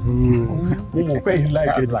 Honourable mo mọ̀ pé you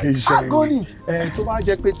like education tó bá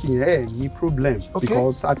jẹ́ pé tìyẹn ẹ̀ ní problem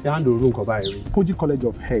because a ti handle orú nǹkan báyìí rí Poji College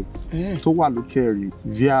of Health tó wà lókè rí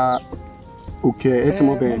via òkè ẹ ti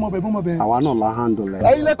mọ bẹ́ẹ̀ àwa náà la handle ẹ.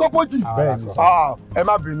 ẹ̀yin lẹkọ Poji ẹ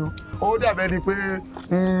má bínú ó dàbẹ ni pé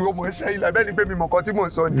ọmọ ẹṣẹ ilẹ bẹ́ẹ̀ ni pé mi mọ nǹkan tí mò ń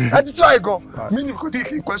sọ ni ẹ ti try gan mi ní kò tí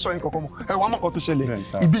kì í question yín kankan mọ ẹ wàá mọ nǹkan tó ṣẹlẹ̀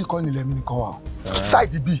ibi ìkọ́ni lẹ́mí nìkan wà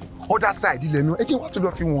side b other side lẹ́mí ẹ jẹ́ wàá tó lọ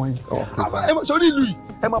fi wọ̀nyí sórí ìlú yìí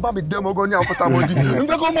ẹ máa bá mi dẹ́ mọ́gán ní Afọ̀tàmọ́dí n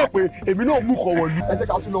fẹ́ kó mọ̀ pé èmi náà mú kọ̀ wọ̀lú ẹ jẹ́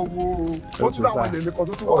ká tún lọ wo ó tún láwọn ilẹ̀ mi kan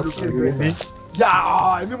tó tún wọ̀ lókè rẹ̀ yà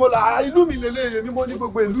èmi mo la ìlú mi lélẹ̀ èmi mo ní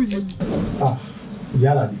gbogbo ìlú yìí.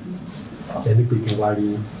 Ìyá Àlàdé ẹni pé kí n wá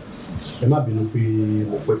rí ẹ má bínú pé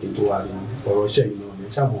mo pẹ́ kí n tó wá rí ọ̀rọ̀ iṣẹ́ yìí náà ní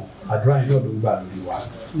ṣàmọ̀ àdúrà yìí náà ló ń gbà lórí wa.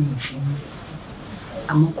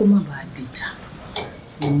 àmọ́ kó má bàa dìjà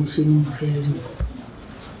ni mo ṣe ní mo fẹ́ rí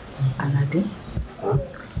Àlàdé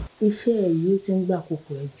iṣẹ́ ẹ̀ yìí ti ń gbà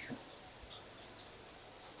àkókò ẹ̀ jù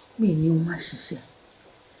mi ní o má ṣiṣẹ́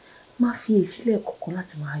má fi èsílẹ̀ kọ̀ọ̀kan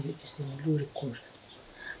láti máa yọjú sí mi lóòrèkóòrè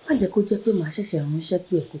má jẹ́ kó jẹ́ pé màá ṣẹ̀ṣẹ̀ ránṣẹ́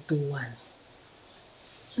pé ẹ̀kọ́ tó wà ní.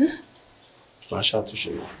 Màá ṣàtúnṣe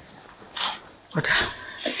wọn. Ọ̀dà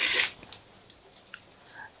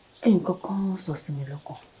nǹkan kan sọ sí mi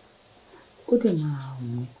lọ́kàn ó dẹ̀ máa wù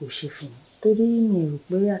mí kó ṣe fún mi torí mi rò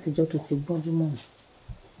pé àtijọ́ tó ti gbọ́njú mọ́ mi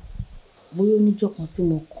bóyá oníjọ́ kan tí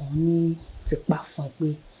mo kàn ní tipa fún ẹ pé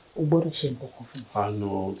o gbọ́dọ̀ ṣe nǹkan kan fún mi. àná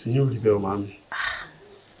tí yóò rí bẹ́ẹ̀ máa mi.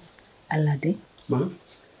 Àlàdé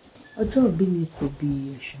ọjọ́ ìbí mi kò bí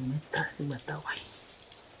oṣù 3 sígbà táwa yìí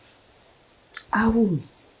á wù mí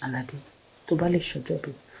Àlàdé tó bá lè ṣọjọ́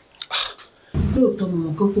bí lóòótọ́ mo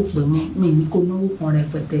mọ̀ pé kò pẹ́ mọ́ mi ní kó náwó kan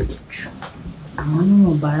rẹpẹtẹ jù àmọ́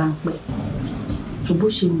níwọ̀n bára ń pẹ́ tó bó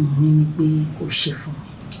ṣe wù mí ni pé kò ṣe fún mi.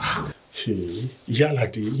 Ìyá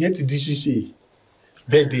Àlàdé ìyẹn ti di ṣíṣe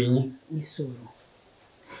bẹ́ẹ̀ dé yín. ìṣòro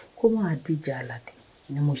kó máa díjà Àlàdé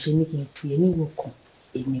ni mo ṣe ní kí n fi ẹníwò kan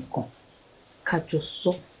èmi kan kájọ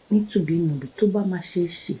sọ nítùbí nùbí tó bá máa ṣe é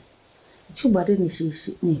ṣe tí ó bá dé ní ṣe é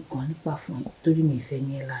ṣe ní nǹkan nípa fún ẹ torí mi ìfẹ́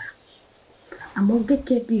ní ẹ lára àmọ́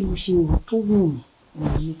gẹ́gẹ́ bí mo ṣe rò tó wù mí mo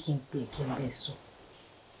ní kí n pè kí n bẹ́ẹ̀ sọ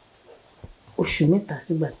oṣù 3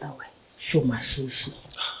 sígbà táwa ṣó máa ṣe é ṣe.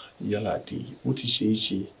 Ìyá Àlàdé ó ti ṣe é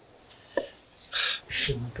ṣe.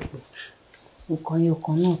 ṣé mo dúpẹ́ nǹkan yẹn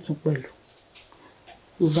ọkàn náà tún pẹ̀lú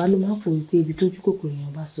Yorùbá ló máa ń fòye pé ibi tójú kòkòrò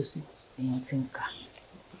èèyàn bá sọ sí èèyàn ti ń kà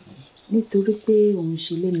nítorí pé òun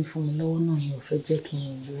ṣe lémi fún mi lọ́wọ́ náà ni ò fẹ́ jẹ́ kí n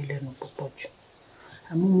yọ ẹlẹ́nu púpọ̀ jù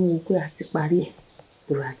àmọ́ mo wò pé a ti parí ẹ̀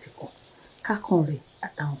torí a ti kàn kákan rẹ̀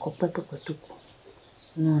àtàwọn nǹkan pẹ́pẹ́pẹ́ tó kù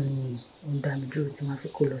náà ni ó ń dá mi dúró tí máa fi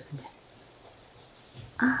kó lọ síbẹ̀.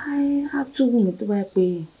 Á tún wù mí tó bá yẹ pé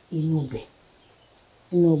inú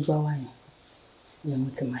ọgbà wa yẹn ni mo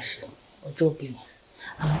ti máa ṣe ọjọ́ òbí yẹn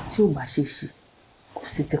àmọ́ tí ò bá ṣe ṣe kò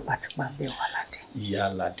sí tipátipá bẹ́ẹ̀ wà ládé. Ìyá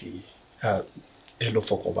Aládé ẹ lọ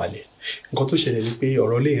fọkàn balẹ̀ nǹkan tó ṣẹlẹ̀ ni pé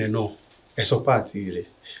ọ̀rọ̀ lè yẹn náà ẹ sọ pé àti rẹ̀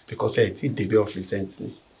because ẹ ti débẹ̀ of recent ni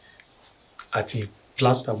àti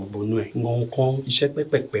plaster gbogbo inú ẹ̀ nǹkan iṣẹ́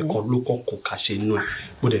pẹ́pẹ́pẹ́ kan ló kọ́kọ́ kà ṣe inú ẹ̀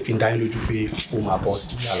mo dẹ̀ fi ń dá yín lójú pé ó máa bọ́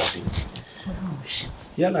sí Ìyá Aládé.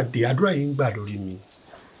 Ìyá Aládé àdúrà yín gbà lórí mi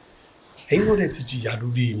ẹ̀yin náà dẹ̀ ti jìyà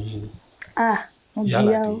lórí mi.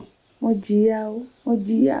 mo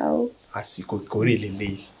jìyà o. àsìkò ìkórè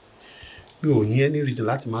lélẹ́yìí mi ò ní any reason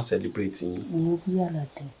láti má celebrate yín. Ìwọ bí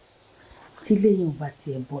Aládé tí lẹ́yìn ọba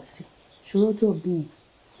tiẹ̀ bọ̀ sí ṣòrọ́jọ́ bíi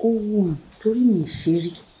ó wù mí torí mi ṣe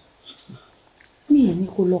rí mi ì ní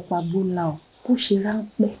kó lọ pa gbóńlá o kó ṣe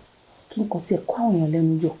ráńpẹ́ kí nǹkan tiẹ̀ kó àwọn èèyàn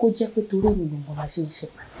lẹ́nu jọ kó jẹ́ pé torí èmi gbọ̀ngàn bá ṣe ń ṣe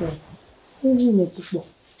pàtẹ́ ọ̀ ó wù mí púpọ̀.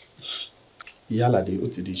 Ìyá Aládé ó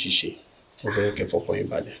ti di ṣíṣe mo fẹ́ kẹ́ fọkàn yín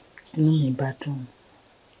balẹ̀. inú mi bá dùn.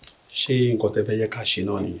 ṣé nǹkan tẹ́ fẹ́ yẹ ká ṣe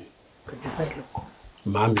náà nìyẹn. pẹ̀lú bẹ́ẹ̀ ló kọ́.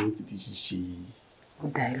 Màámi ó ti di ṣíṣe. ó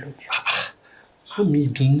dá ẹ lójú. Màámi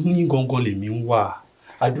ìdùnnú yín gangan lèmi ń wà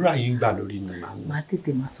àdúrà yín gbà lórí mi màámi. máa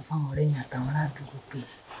tètè máa sọ fáwọn ọ̀rẹ́ mi àtàwọn aládùúgbò pé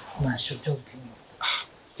máa ṣọjọ́ bí mi.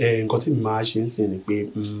 nǹkan tí mi máa ṣe ń sìn ni pé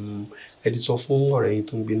ẹ ti sọ fún ọ̀rẹ́ yín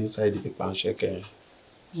tó ń gbé ní sáìdì pípa ń ṣẹ́kẹ́.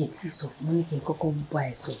 mi ò tí ì sọ fún mo ní kí n kọ́kọ́ bá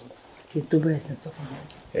ẹ sọ̀rọ̀ kí n tó bẹ̀rẹ̀ sí sọ fún mi.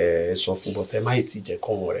 ẹ sọ fún bọ́tẹ́ má ì tí jẹ́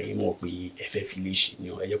kọ́ ọ̀rẹ́ yín mọ̀ pé ẹ fẹ́ fi lè ṣe ni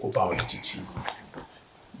ẹ yẹ kó bá wọn títí.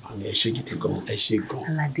 Màmí ẹ ṣe gidi gan ẹ ṣe gan.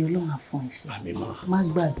 Aládé Ọlọ́run á fún ẹ ṣe. Àmín ma. Má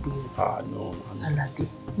gbàgbé o. Aládé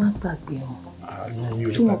má gbàgbé o. Mi ò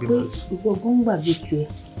lè ṣé mo gbàgbé pé màmí. ìwọ gan gbàgbé tiẹ̀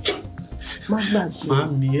má gbàgbé.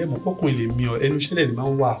 Màmí ẹ mọ̀ pọ́kùnrin lè mi ọ ẹnu iṣẹ́ ni máa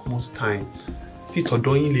ń wà most time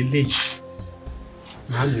títọ̀dọ̀ yín lélẹ́yìí.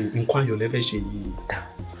 Màmí nǹkan ayọ̀ lẹ́fẹ̀ẹ́ ṣe yìí.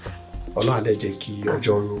 Ọlọ́run á dẹ̀ jẹ́ kí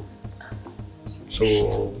ọjọ́ ró. So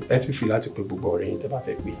ẹ fífi láti pe gbogbo ọ̀rẹ́ yín tẹ́ bá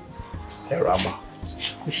fẹ́ pé ẹ̀rọ àmà.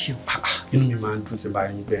 Inú mi máa ń dùn tí bá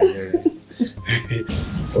yín bẹ́ẹ̀ rẹ̀.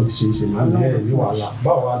 Ó ti ṣe é ṣe máa ń bẹ́ẹ̀ ní wàhálà.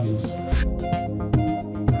 Báwo wá ni?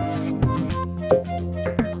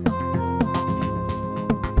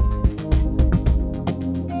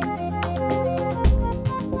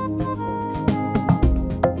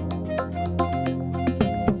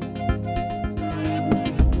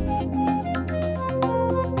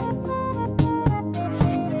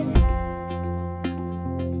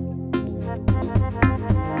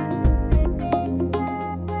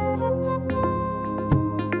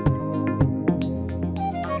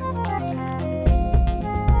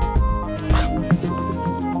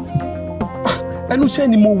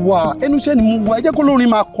 ẹnuṣẹ́ ni mo wà ẹ jẹ́ kó lórin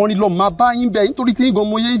máa kọrin lọ máa bá yín bẹ̀ nítorí tí gan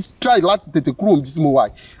mo yẹ try láti tètè kúrò níbi tí mo wà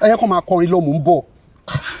ẹ jẹ́ kó máa kọrin lọ mò ń bọ̀.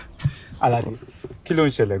 Aládé kí ló ń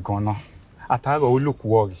ṣẹlẹ̀ gan-an àtàárọ̀ olùkú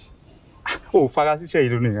ọ̀rì ò fara síṣẹ́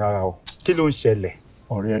ìlú nìyẹn rárá o kí ló ń ṣẹlẹ̀.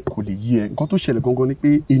 ọ̀rẹ́ kò lè yí ẹ nǹkan tó ṣẹlẹ̀ gangan ni pé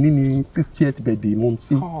èní ni 60th birthday mọ́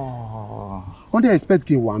sí wọ́n dẹ̀ expect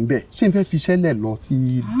kí n wà ń bẹ̀ ṣé n fẹ́ fi iṣẹ́ lẹ̀ lọ sí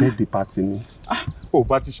birthday party ni. ò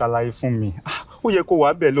bá ti ṣàlàyé fún mi ó yẹ kó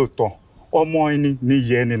wà bẹ́ẹ̀ lóòótọ́ ọmọ ẹni ní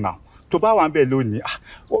iye ẹni náà tó bá wà ń bẹ̀ lónìí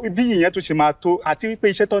bí ìyẹn tó ṣe máa tó àti wípé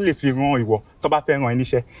iṣẹ́ tó lè fi ran ìwọ tó bá fẹ́ ran ẹ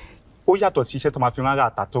níṣẹ́ ó yàtọ̀ sí iṣẹ́ tó máa fi rán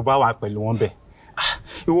àtà tó bá wà pẹ̀lú wọn bẹ̀.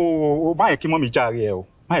 ìwọ má yẹ kí mọ́mí jàre ẹ o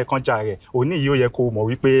má yẹ kán jàre ẹ òní yìí ó yẹ kó mọ̀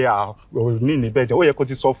wípé òní ní bẹ́ẹ̀ jẹ́ ó yẹ kó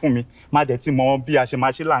ti sọ fún mi má dẹ̀ ti mọ bí a ṣe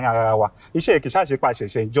máa ṣe láàrin ara wa iṣẹ́ ìkí ṣàṣepà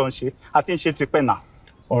àṣẹ̀ṣẹ̀ ìjọ ń ṣe àti ń ṣe tipẹ́ náà.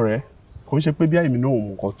 ọ̀rẹ́ kò ń ṣe pé bí àìmí náà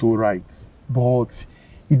mọ̀ nǹkan tó right but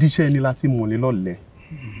ìdíṣẹ́ ẹni láti mọ̀ ní lọ́lẹ̀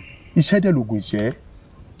iṣẹ́ dẹ̀ lògùn ìṣẹ́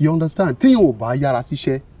you understand téèyàn ò bá yára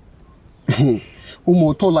síṣẹ́ ó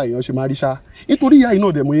mọ tọ́la èèyàn ṣe máa rí ṣá nítorí ìyá yìí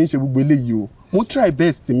náà dẹ̀ mo yẹn ń ṣe gbogbo eléyìí o mo try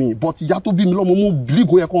best mi but ìyá tó bí mi lọ́mọ mo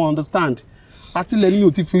believe ó yẹ kó understand àtìlẹ́yìn mi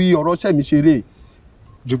ò ti fi ọ̀rọ̀ ṣẹ́ mi ṣeré.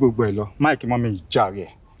 ju gbogbo ẹ lọ máìkì mọ́ mi jàre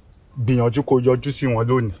ẹ̀ gbìyànjú kó yọjú sí wọn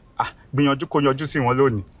lónìí gbìyànjú kó yọjú sí wọn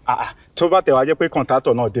lónìí tó bá tẹ̀ wá jẹ́ pé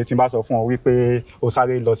kọ̀ǹtátọ̀ náà dé tí n bá sọ fún ọ wípé o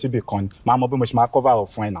sáré lọ síbì kan ni máa mọ bí mo ṣe máa cover up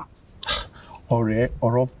fún ẹ náà. ọ̀rẹ́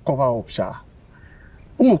ọ̀rọ̀ cover up ṣá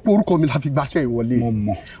ó mọ̀ pé orúkọ mi la fi gbaṣẹ́ ìwọlé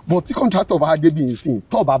but tí contractor bá débi ìsìn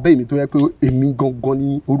tó bá bẹ́ẹ̀ mi tó yẹ pé èmi gangan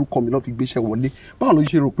ní orúkọ mi lọ́ fi gbéṣẹ́ wọlé báwo ló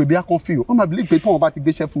ṣe rò pé bí a kàn fi o wọ́n máa believe pé tí wọ́n bá ti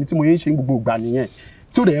gbéṣẹ́ fún mi tí mo yẹn ń ṣe gbogbo ìgbà nìyẹn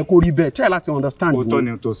tí ó dẹ̀ yẹ kó rí bẹ́ẹ̀ try láti understand. òótọ́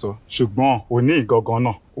ni o tó sọ ṣùgbọ́n òní ìgangan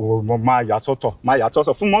náà o máa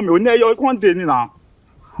yàtọ̀tọ̀ fún mọ́mi òní ẹyọ one day nínú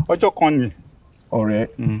ọjọ́ kan ni. ọ̀rẹ́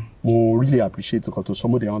mo really appreciate nǹkan tó sọ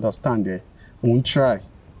mo dey understand ẹ mo ń try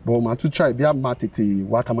but màá tún try bí a máa tètè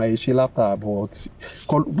wá tá a máa ṣe láfta but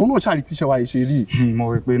bó náà ṣàrí tíṣẹ́ wa ṣe rí.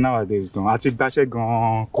 mo rí pé nowadays gan àti gbàṣẹ́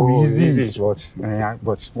gan kò easy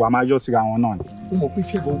but wà á máa yọ síra wọn náà. ó mọ̀ pé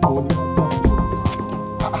iṣẹ́ gan-an ni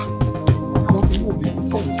wọ́n fi mọ̀ bí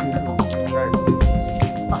iṣẹ́ mi ṣe rí.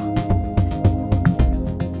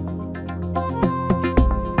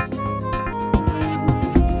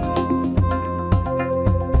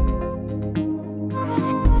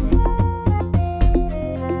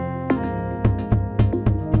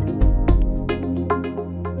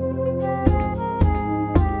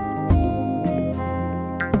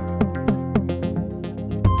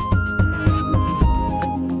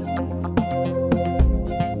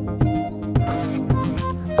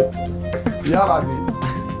 Ìyálàdé,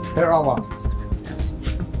 ẹ̀rọ wà.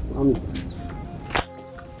 Mami.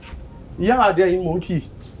 Ìyálàdé yìí mò ń kì.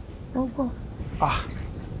 Ọgbọ́n.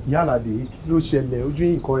 Ìyálàdé, kí ló ṣẹlẹ̀ ojú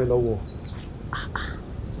yìí kan ẹ lọ́wọ́?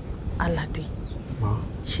 Aládé,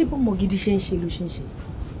 ṣé bọ́mọ gidi ṣe ń ṣe ló ṣe ń ṣe?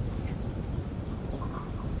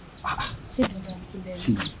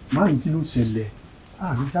 Mami, kí ló ṣẹlẹ̀?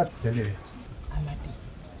 Àní jáde tẹ́lẹ̀. Aládé.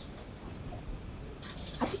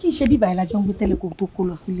 Àbí kì í ṣe bíbá ìlàjọ ń gbé tẹ́lẹ̀ kó tó kó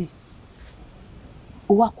lọ sílé?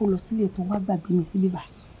 Ó wá kó lọ sílé tó wá gbàgbé mi sí bíbá.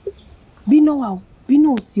 Bí náà wà ó, bí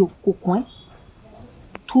náà ò sí kò kàn ẹ́.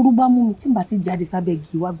 Torú bá mú mi tí n bá ti jáde sábẹ́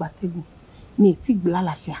igi wá gbàtẹ́gùn, mi ì tí gbé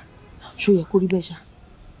lálàáfíà. Ṣó yẹ kó rí bẹ́ẹ̀ ṣá?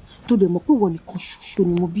 Tó dẹ̀ mọ̀ pé ìwọ nìkan ṣoṣo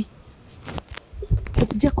ni mo bí. Ó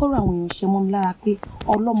ti jẹ́ kọ́rọ̀ àwọn èèyàn ṣe mọ́ mi lára pé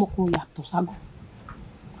ọlọ́mọkùnrin yàtọ̀ ságọ̀.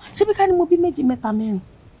 Ṣé bí ká ní mo bí 2, 3, 4?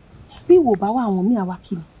 Bí ìwọ bá wà àwọn míì àwa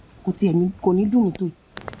kiri, kò ní dùn mí tó yìí.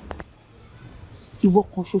 Ìwọ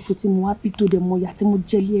kan ṣoṣo tí mo wá bí tó dẹ̀ mọ ìyà tí mo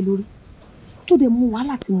jẹ lé ẹ lórí. Tó dẹ̀ mọ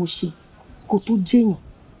wàhálà tí mo ṣe kó tó jẹ́yàn.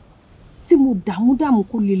 Tí mo dààmú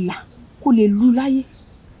kó lè là, kó lè lu láyé.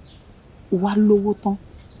 Ó wá lówó tán,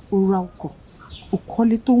 ó ra ọkọ̀, ó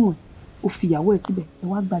kọ́lé tó wọ̀n, ó fi ìyàwó ẹ̀ síbẹ̀, ẹ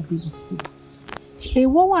wá gbàgbé mi síbẹ̀.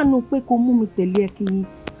 Èèwọ̀ wà nù pé kó mú mi tẹ̀lé ẹ kí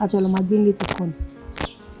kájọ lọ máa gbé nílé tó kọ́ ni.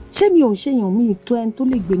 Ṣé mi ò ń ṣèyàn mí tó ẹni tó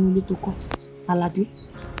lè gbé nílé tó kọ́? Aládé.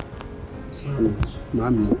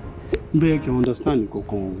 Màámi, ń bẹ́ẹ̀ kí n understand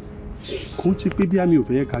kankan. Kò ń ṣe pé bí àmì ò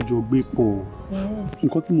fẹ́ yẹ ká jọ gbé pọ̀.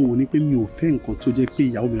 Nǹkan tí mo wò ni pé mi ò fẹ́ nǹkan tó jẹ́ pé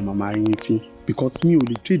ìyàwó mi máa rí yín fín because mi ò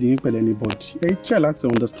lè trade yín pẹ̀lú anybody. Ẹ try láti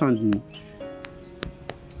understand mi.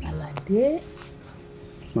 Aládé.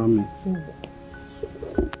 Màámi.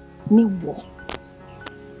 Níwọ̀.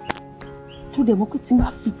 Tó dẹ̀ mọ̀ pé tí n bá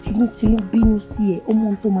fi tinútinú bínú sí ẹ, ó mọ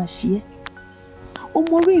ohun tó máa ṣe ẹ́. Ó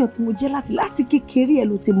mọ orí èèyàn tí mo jẹ́ láti kékeré ẹ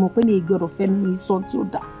ló ti mọ̀ pé mi ì gbọ́dọ̀ fẹ́nu mi sọ tí ó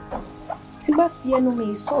dáa. Tí n bá fi ẹnu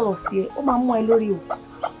mi sọ̀rọ̀ sí ẹ, ó máa mọ́ ẹ lórí o.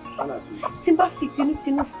 Tí n bá fi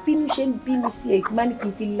tinútinú bínú ṣe ń bínú sí ẹ, tí n bá ní kí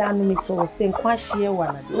n fi lánú mi sọ̀rọ̀ sí ẹ, nǹkan á ṣe ẹ wà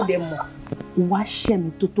Aládé, ó dẹ̀ mọ̀. Wá ṣẹ̀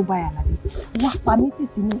mi tó báyà Aládé. Wá pa mí tì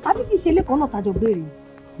sínú. Àbí kì í ṣe lẹ́kọ̀ọ́ náà tájọ béèrè.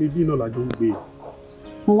 Bíbí náà lájọ ń gbé.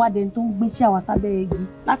 Mo wá dẹni tó ń gbé sí àwa sábẹ́ igi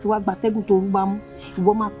láti wá gbàtẹ́gùn tó rú bá mú.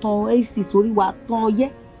 Ìwọ máa tan AC sórí wa tan ọyẹ́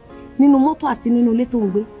nínú mọ́tò àti nínú ilé tó ń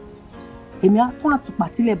gbé. Èmi á tún àtùpà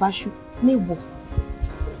tílẹ̀ bá ṣú ní ìwọ.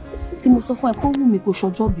 Tí mo sọ fún ẹ kó wù mí kó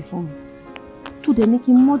ṣọjọ́ bí fún mi. Tó dẹ̀ ní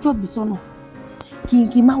kí n mọ́jọ́ bí sọ́nà.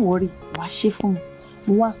 Kí n má wọrí, wàá ṣe fún mi.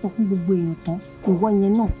 Mo wá sọ fún gbogbo èèyàn tán. Ìwọ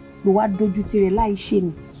yẹn náà ló wá dojú tirẹ̀ láì ṣe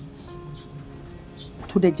mi.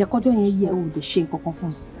 Tó dẹ̀ jẹ́ kọ́jọ́ yẹn yẹ ò lè ṣe nǹkan kan fún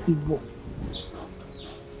mi. Ìwọ.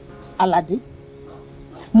 Aládé.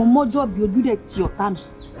 Mo mọ́jọ́ bí ojú dẹ̀ ti ọ̀tá mi.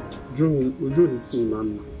 Ojú òní tí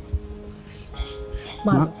mi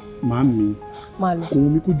Máa lọ. Màámi. Máa lọ. Kò wọ́n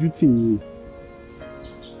mi kójú tì yín.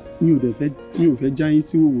 Mi ò fẹ́ já yín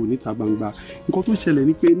sí wòwò níta gbangba. Nǹkan tó ṣẹlẹ̀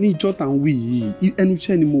ni pé ní ìjọ́ tá ń wí yìí, ẹnu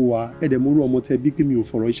iṣẹ́ ni mo wà. Ẹ̀dẹ̀ mo rú ọmọ tẹ bí pé mi ò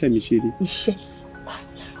fọ̀rọ̀ iṣẹ́ mi ṣeré. Iṣẹ́.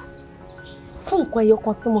 Fún nǹkan ẹyọ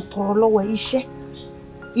kan tí mo tọrọ lọ́wọ́ ẹ,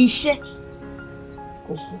 iṣẹ́.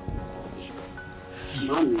 Kò gbọ́.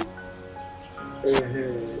 Màámi,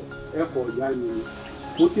 ẹ kọ̀ ọ̀yá ni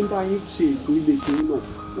mo ti ń bá yín ṣe ètò ilé tí yín náà,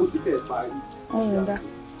 ó ti fẹ́ parí. Wọ́n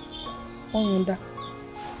yọ̀ǹda.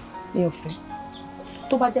 Mi ò fẹ́.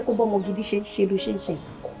 Tó bá jẹ́ pé bọ́mọ gidi ṣe ń ṣe ló ṣe ń ṣe,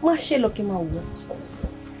 má ṣe lọ kí n máa wò ó.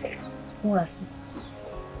 Múra sí.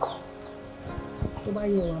 Tó bá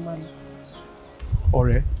yẹ wà máa lọ.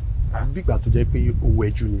 Ọ̀rẹ́, bí ìgbà tó jẹ́ pé owó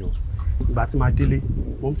ẹjú ni o. Ìgbà tí máa délé,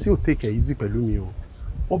 mo sì ò take it easy pẹ̀lú mi o.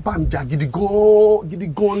 Wọ́n bá mi jà gidi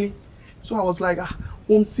gan ni. So I was like,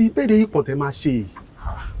 wọ́n sì bẹ́ẹ̀ yìí pọ̀ tẹ́ máa ṣe.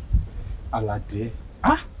 Aládé.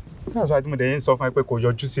 Kí ni àṣọ àti mo dẹ̀ yín sọ fún ẹ pé kò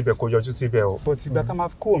yọjú síbẹ̀ o. Bó ti gbà tá máa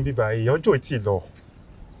kó òun bíbá yìí, ọjọ́ ì tí ì lọ.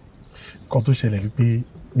 Kan tó ṣẹlẹ̀ wípé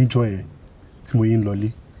níjọ́ yẹn tí mo yín lọlé,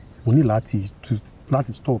 mo ní láti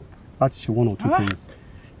stop láti ṣe 1 or 2 things.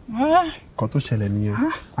 Kan tó ṣẹlẹ̀ nìyẹn.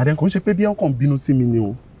 Àdẹ̀ kò ń ṣe pé bí ọkàn bínú sí mi ni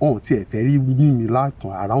o. Ọ̀hún tí ẹ̀ fẹ́ rí mi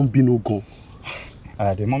látàn, ara ń bínú gan.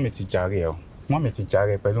 Aládé mọ́mì ti jàre ẹ̀ o mọ́mì ti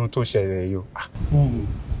jàre pẹ̀lú ohun tó ṣẹlẹ̀ yìí o.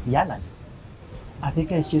 Ìyá Àlàdé àfi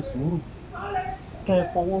kẹ́ ẹ ṣe sùúrù kẹ́ ẹ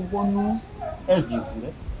fọwọ́ wọ́nú ẹ̀jẹ̀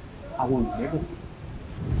ìbúrẹ́ àwọn olùgbẹ́bẹ̀.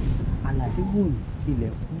 Àlàdé wòyìn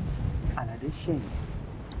ilẹ̀kùn Àlàdé ṣẹ̀yìn.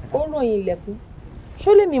 Ó ròyìn ilẹ̀kùn ṣó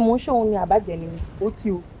lè mi mú ṣóun ni àbájẹ ni mi. Ó tí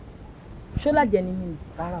o. Ṣó lájẹ ni mi.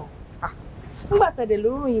 Rárá o. Nígbà tẹ̀dẹ̀ ló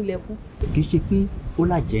ròyìn ilẹ̀kùn. Kì í ṣe pé ó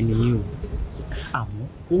lájẹ ni mí o àmọ́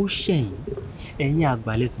ó ṣẹ̀yìn ẹ̀yin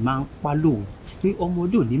àgbàlẹ̀ sì máa ń pa lóòó pé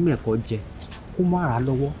ọmọdé ò ní mẹ̀kọ́ jẹ kó má ra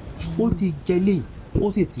lọ́wọ́ ó ti jẹ léyìí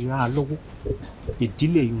ó sì ti ra lọ́wọ́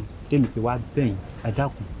ìdílé yìí tèmi fi wá bẹ̀yìn ẹ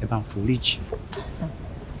dákun ẹ bá ń foríjì.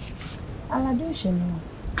 Aládé ò ṣe mí o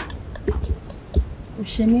kò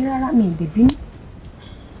ṣe mí rárá mi ì bínú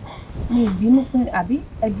mi ì bínú pé àbí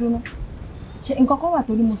ẹ dúró ṣe nǹkan kan wà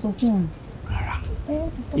torí mo sọ sí òun. Rárá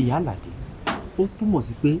ìyá Àlàdé ó túmọ̀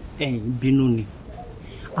sí pé ẹ̀yin bínú ni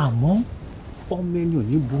àmọ́ ọmọ ẹni ò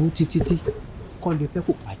ní burú títí kọ́ lè fẹ́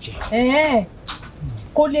kó bàjẹ́.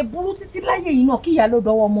 Kò lè burú títí láyé yìí náà kí ìyá ló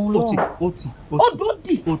dọwọ́ ọmọ Ọlọ́run. Ó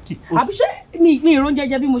dòdì àbí ṣé mi ìrún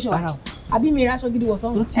jẹjẹ bí mo ṣe wà àbí mi ìraṣọ gidi wọ̀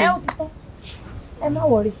sọ́run. Ó ti tán ẹ má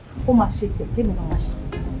wọrí kó máa ṣe tiẹ̀ kí mi náà máa ṣe.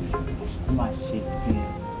 Ó máa ṣe tiẹ̀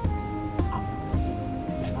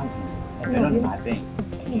àwọn ẹ̀bẹ̀ náà ni màá bẹ̀yìn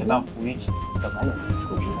ẹ̀yìn ẹ̀ bá ń foríjì ìtọ́gbálẹ̀ sí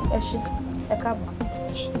ìkòwé. Ẹ ṣé ẹ káàbọ̀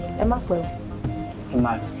ẹ má pẹ́ o. Kí n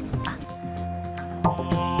máa lọ.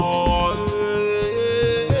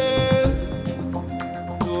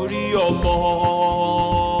 Torí ọmọ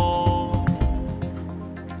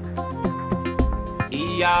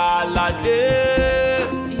Ìyá Àlàdé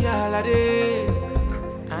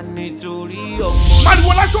àní torí ọmọ.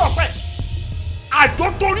 Màdìwọ́ láṣọ ọ̀pẹ àjọ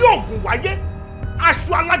torí ògùn wáyé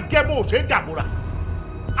aṣọ alágẹmọ ò ṣe é dàbòrà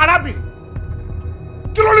arábìnrin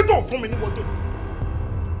kí ló ní tó fún mi ní wọ́jọ́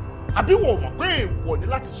àbí wọ́n mọ̀ pé èèwọ̀ ni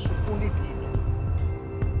láti sunkún nídìí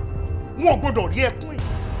mi wọn ò gbọdọ̀ rí ẹkún yìí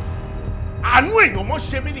àánú èèyàn mọ́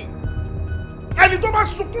ṣe mí ni ẹni tó bá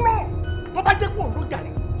sunkún náà tó bá jẹ́ kó ló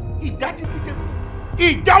jàre ìjà ti fi tẹ̀lé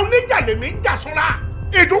ìjà oníjà lèmi ń jà sọ́ra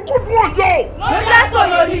ìdúnkùdún ọ̀yọ́ ló jẹ́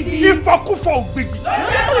sọ̀rọ̀ nídìí ìfọkúfọ ògbìgbì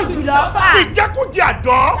lójú ìbílọ̀ fà ìjẹkújẹ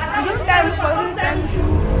àdán ìlú tẹnu pẹ̀lú tẹnu ṣú.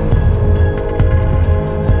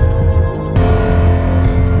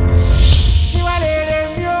 Kí wá lè rè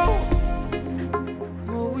mí o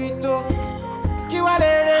mo wí tó kí wá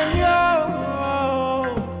lè rè mí o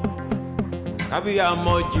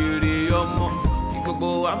kábíyàmọ jèrè ọmọ kí gbogbo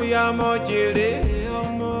abíyàmọ jèrè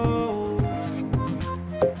ọmọ.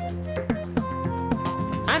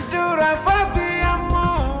 Àdúrà fábíyàmọ.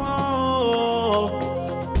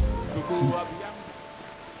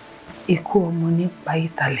 Ikú ọmọ nípa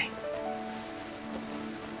ìtàlẹ̀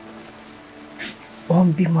wọ́n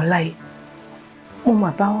bímọ láyé mo mà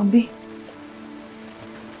bá wọn bí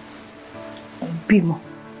mo bímọ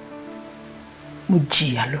mo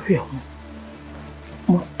jìyà lórí ọmọ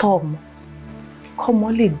mo tọ́ ọmọ kọ́mọ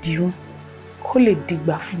lè dirun kó lè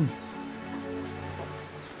dìgbà fún mi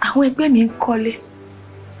àwọn ẹgbẹ́ mi ń kọ́lé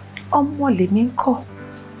ọmọ lèmi ń kọ́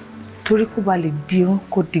torí kó ba lè dirun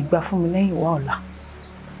kó dìgbà fún mi lẹ́yìn wá ọ̀la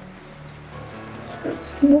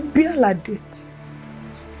mo bí Àlàdé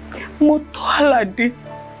mo tọ́ Àlàdé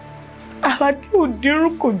Àlàdé ò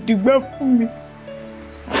dirun kò dìgbà fún mi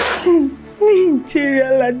ní ìjẹrẹ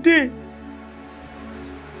Àlàdé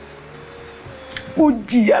mo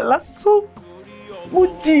jìyà lásán mo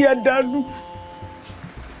jìyà dànù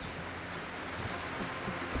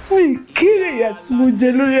mo ìkéré ìyà tí mo jẹ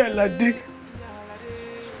lórí Àlàdé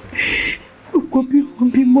gbogbo bí mo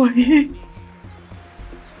bímọ ayé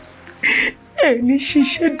ẹni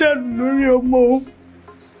ṣiṣẹ́ dànù lórí ọmọ o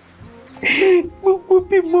gbogbo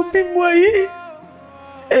bí mo bímọ ayé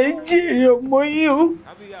ẹ jèrè ọmọ yìí o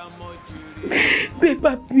bẹ́ẹ̀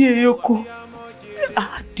bá bí èèyàn kan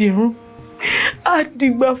àdìrún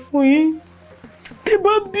àdìgbà fún yín tẹ́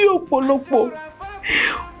bá bí ọ̀pọ̀lọpọ̀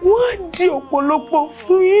wọ́n á di ọ̀pọ̀lọpọ̀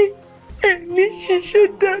fún yín ẹni ṣiṣẹ́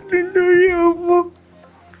dànù lórí ọmọ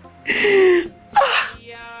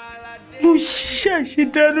mo ṣiṣẹ́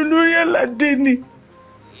àṣedànù lórí Àlàdé ni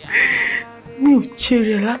mi ò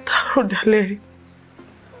jèrè látàárọ̀ dalẹ́ rí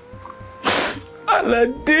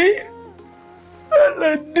Àlàdé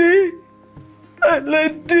Àlàdé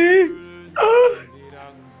Àlàdé.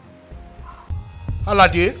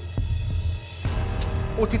 Àlàdé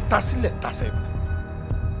o ti ta sílẹ̀ tasẹ̀ mi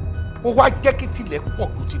o wá jẹ́ kí tilẹ̀ pọ̀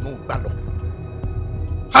ju tinú gbà lọ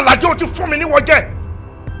Àlàdé o ti fún mi níwọ̀ jẹ́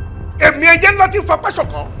èmi ẹyẹ ńlá ti fapá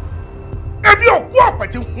ṣọ̀kan ebi òkú ọ̀pẹ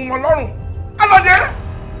ti hun wọn lọ́rùn Àlàdé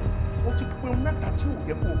o ti pe ohun mẹ́ta tí ò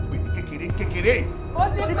yẹ kó o pè ní kékeré kékeré. ó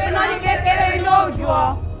ti pe iná ní kékeré iná òjò ọ.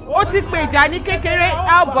 ó ti pe ìjà ní kékeré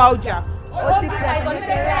ààbò ọjà ó ti pẹ́ àìsàn ní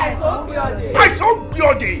kẹ́kẹ́ àìsàn ó gbé ọdẹ. àìsàn ó gbé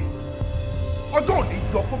ọdẹ ọjọ́ òní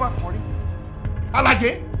jọ kó má kan rí Aládé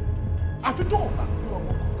àfi tó o bá kú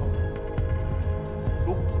ọmọ kan tán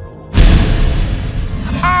ló gbọ́ lọ́wọ́.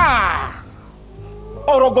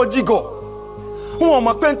 ọ̀rọ̀ gọjígọ̀ wọn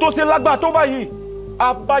mọ̀ pé n tó ṣe lágbà tó báyìí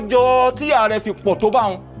abájọ tí ààrẹ fi pọ̀ tó bá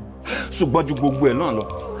wọn ṣùgbọ́n ju gbogbo ẹ̀ náà lọ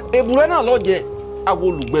èbúrẹ́ náà lọ jẹ àwọn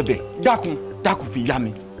olùgbẹ̀bẹ̀ dákun dákun fi yá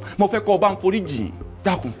mi mo fẹ́ kọ́ ọ bá ń forí jìn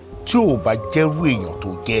dákun. tí ò bá jẹ́rú èèyàn tó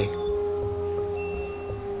jẹ́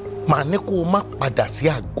màá ní kó o má padà sí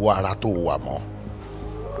àgọ́ ara tó wà mọ́.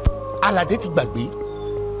 Aládé ti gbàgbé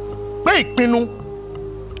pé ìpinnu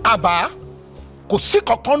àbá kò sí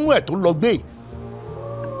kankan nú ẹ̀ tó lọ gbé.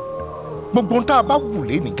 Gbogbo ohun tá a bá wù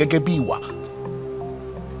lé ní gẹ́gẹ́ bí ìwà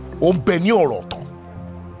ó ń bẹ ní ọ̀rọ̀ ọ̀tàn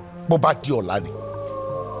bó bá di ọ̀la ni.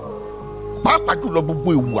 Pàápàá jùlọ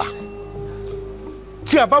gbogbo ìwà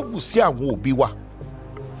tí a bá wù sí àwọn òbí wa,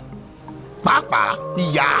 pàápàá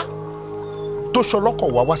ìyá tó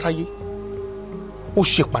ṣọlọ́kọ̀ wá wá sáyé, ó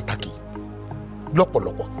ṣe pàtàkì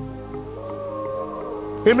lọ́pọ̀lọpọ̀.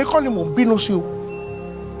 Èmi kọ́ ni mò ń bínú sí o,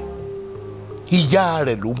 ìyá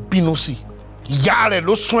rẹ̀ ló ń bínú sí, ìyá rẹ̀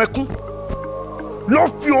ló sun ẹkún, ló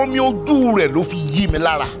fi omi ojú rẹ̀ ló fi yí mi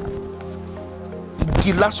lára.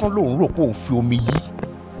 Igi lásán lòun rò pé òun fi omi yí.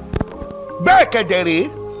 Bẹ́ẹ̀ kẹ̀dẹ̀ rèé,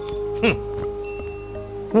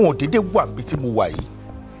 wọn ò dédé wà níbi tí mo wà yìí.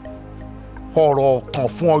 Ọ̀rọ̀ kan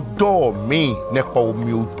fún ọjọ́ mi nípa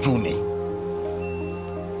omi ojú ni.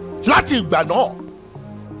 Láti ìgbà náà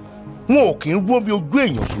wọn ò kì í rú omi ojú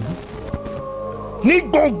èèyàn sójú. Ní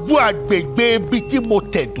gbogbo àgbègbè ibi tí mo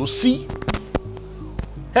tẹ̀dó sí,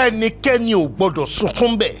 ẹnikẹ́ni ò gbọ́dọ̀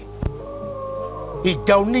sunkún bẹ́ẹ̀.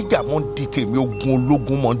 Ìjà oníjà mọ́ ń di tèmi, ogun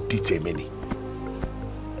ológun mọ́ ń di tèmi ni.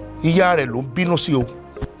 Ìyá rẹ̀ ló ń bínú sí o,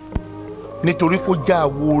 nítorí kó já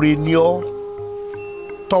àwòrè ni ọ́.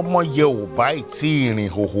 Tọ́mọ yẹ ò báyìí tí ìrìn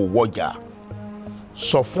hòhò wọjà,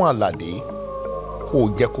 sọ fún Àlàdé kó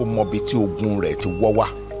jẹ́ kó mọ ibi tí ogun rẹ̀ ti wọ́ wá.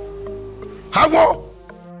 Àwọ̀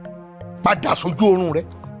padà sójú oorun rẹ̀.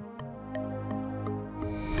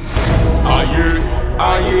 Ayé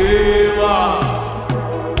ayé wa,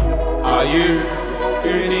 ayé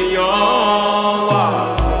ènìyàn wa,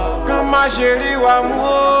 ká má ṣe rí wa mú o,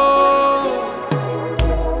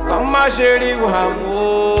 ká má ṣe rí wa mú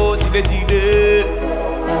o tìletìle.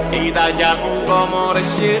 Ìtajà fún ọmọ rẹ̀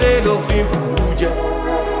ṣeré ló fi bù ú jẹ,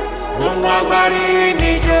 wọ́n wá gbárí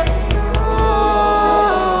níjẹ́.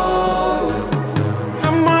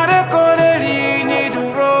 Ọmọdé kò lè rí ní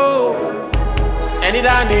dúró, ẹni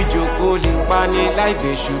dání jókòó lè pa ní láì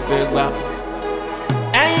bẹ̀ṣù bẹ̀gbà.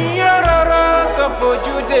 Ẹ̀yin òróró tó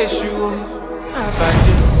fojú déṣù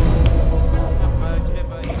àbàjẹ́.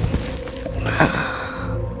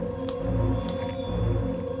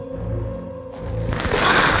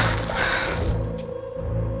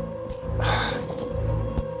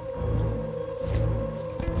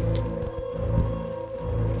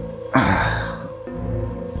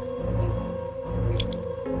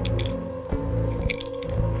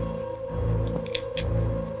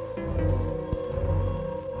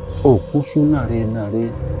 Òkú sún nàre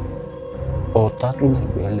ọ̀tá tún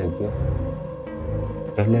lẹ́gbẹ́ ẹlẹ́gbẹ́,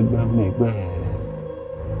 ẹlẹ́gbẹ́ mẹ́gbẹ́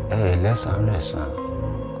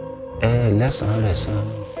ẹ̀ẹ́lẹ́sàn-án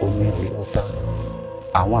omi orí ọ̀tá.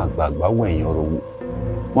 Àwọn àgbààgbà wẹ̀yìn ọ̀rọ̀ wò,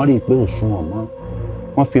 wọ́n rí i pé òṣùwọ̀n mọ́,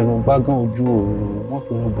 wọ́n fi irun gbágán ojú ooru, wọ́n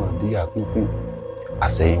fi irun gbọ̀n dí àpínpín.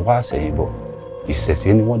 Àsẹ̀yìnwá àsẹ̀yìnbọ̀, ìṣẹ̀ṣe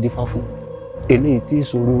ni wọ́n dífá fún. Eléyìí tí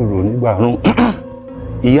ìṣòro rò nígbà rún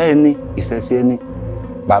ìyá ẹni ìṣẹ̀ṣe ẹni,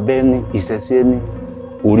 bàbá ẹni ìṣẹ̀ṣe ẹni,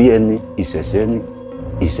 orí ẹni ìṣẹ̀ṣe ẹni,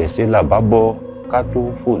 ìṣẹ̀ṣe làbá bọ́ ká tó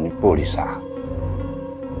fò ní pòrìṣà.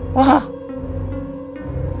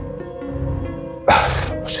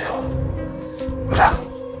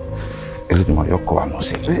 Elédùmarè yóò kọ́ wa mọ̀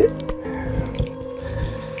sí i.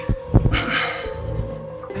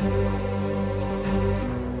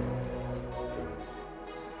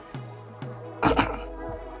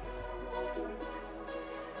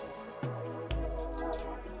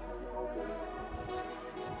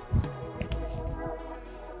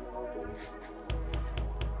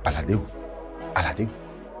 Aládé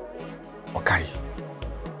ọ̀kàrí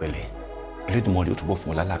pẹ̀lẹ́, Elédùmarè yóò túbọ̀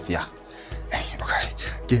fún ọ lálàáfíà. Ọ̀kàrí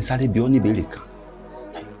jẹ́ n sáré bi ọ́ ní ìbéèrè kan.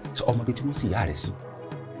 Ọmọ bíi tí wọ́n sì yá rẹ̀ sí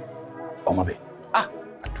ọmọ bẹ̀.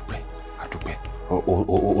 Àdúpẹ́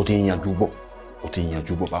o ti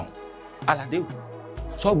yanjú bọ̀ báwọn. Aládé o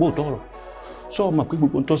sọ gbóòótọ́ ọ̀rọ̀, sọ ọmọ pé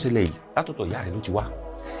gbogbo ń tó ṣẹlẹ̀ yìí látọ̀tọ̀ ìyá rẹ̀ ló ti wá.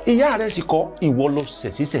 Ìyá rẹ̀ sì kọ́ ìwọ lọ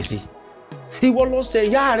ṣẹ̀sí, ìwọ lọ ṣẹ̀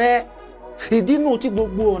ìyá rẹ̀. Ìdí náà tí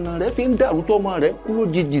gbogbo ọ̀nà rẹ̀ fi ń dàrú tọ́mọ rẹ̀ kú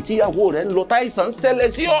lójijì tíyàwó rẹ̀ ń lọ táìsàn ń ṣẹlẹ̀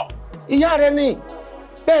sí ọ. Ìyá rẹ̀ ni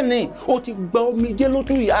bẹ́ẹ̀ ni ó ti gba omijé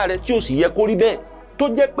lójú ìyá rẹ̀ tí ó sì yẹ kó rí bẹ́ẹ̀ tó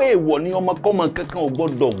jẹ́ pé èèwọ̀ ni ọmọkọ́mọ kankan ò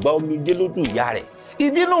gbọ́dọ̀ gba omijé lójú ìyá rẹ̀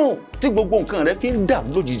ìdí nù tí gbogbo nǹkan rẹ̀ fi ń dàrú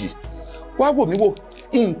lójijì wá wò mí wò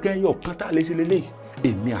nǹkan ẹyọ kan tá a lè ṣe lélẹ́yìí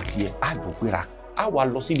èmi àti ẹ̀ á jọ péra á wà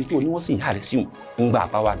lọ síbi tó ní wọ́n sì yá rẹ̀ síhùn ńgbà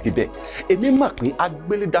bá wa débẹ̀ èmi mọ̀ pé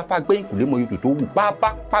agbélédáfá gbẹ̀yìn kò lè mọ iyùtò tó wù bàbá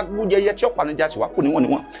pagújẹyẹ tí ọ̀pá níjà sì wá kò níwọ̀n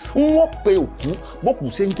wọ́n pe òkú bókù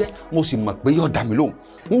ṣe ń jẹ́ mo sì mọ̀ pé yóò dá mi lóhùn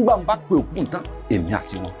ńgbà ń bá pe òkú tán èmi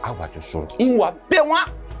àti wọn á wà jọ sọ̀rọ̀ ìwà bẹ́ wọn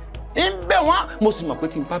ń bẹ́ wọn mo sì mọ̀ pé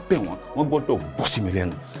tí n bá bẹ̀ wọ́n gbọ́dọ̀ bọ́ sí mi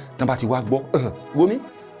lẹ́nu tí wọ́n bá ti wá gbọ́ wọmi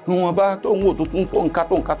wọn bá tó ń wò tó tún tó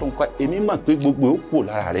nǹkan èmi mọ̀ pé gbogbo ó kúrò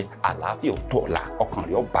lára rẹ àlàáfíà ọ̀tọ̀ ọ̀la ọkàn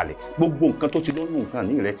rẹ ó balẹ̀ gbogbo nǹkan tó ti lọ́nù nǹkan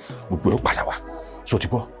ní rẹ gbogbo ó padà wá so ti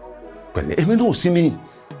gbọ́ pẹ̀lẹ́ èmi náà ò sinmi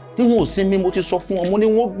níwọ̀n ò sinmi mo ti sọ fún ọ mo ní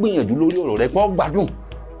wọ́n gbìyànjú lórí ọ̀rọ̀ rẹ kó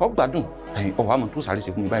gbádùn ẹ̀yin ọ̀wá mọ̀ tó sáré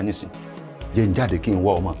ṣe fún mi báyìí nísìn jẹ́ ń jáde kí n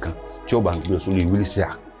wá ọmọ kan tí ó bá ń gbé ọ sórí wílísíà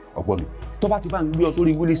ọgbọ́n mi tó bá ti bá ń gbé ọ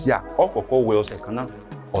sórí wílísíà ọ kọ́kọ́ wẹ ọṣẹ kan náà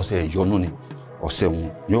ọṣẹ ìyọnu ni ọṣẹ òun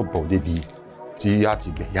yóò bọ̀ débi tí a ti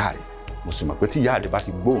bẹ̀ yá rẹ̀ mo sì mọ̀ pé tí ìyá rẹ̀ bá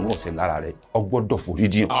ti gbóòórùn ọ̀sẹ̀ lára rẹ̀ ọ gbọ́dọ̀ forí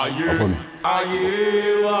jiyàn ọgbọ́n mi. ayé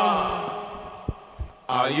wa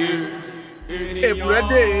ayé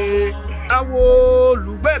èbùrẹ́dẹ́ awo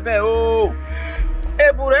olùgbẹ̀bẹ̀ o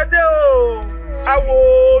èbùrẹ́dẹ́ o awo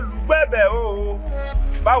olùgbẹ̀bẹ̀ o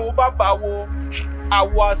báwo bá báwo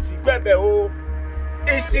àwọ àsìgbẹ̀bẹ̀ o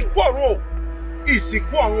ìsìnkú ọ̀run o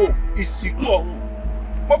ìsìnkú ọ̀run o ìsìnkú ọ̀run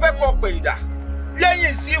mo fẹ́ kọ́ pé ìdá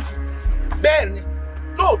lẹ́yìn sífù bẹ́ẹ̀ ni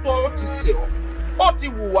lóòótọ́ ó ti ṣe ọ́ ó ti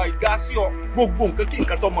hùwà ìga sí ọ gbogbo nǹkan kí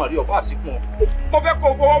nǹkan tó máa rí ọ bá sí fún ọ mo fẹ́ kó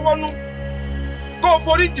o fọwọ́ wọ́nú kó o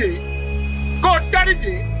foríjì kó o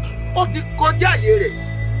dáríjì ó ti kọjá àyè rẹ̀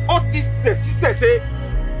ó ti ṣẹ̀ṣẹ̀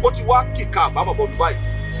ó ti wá kíka àbámọ̀ bọ̀ báyìí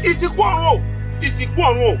ìsìnkú ọ̀run o ìsìnkú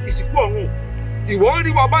ọ̀run o ìsìnkú ọ̀run o ìwọ ń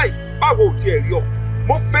rí wa báyìí báwo ò tiẹ̀ rí ọ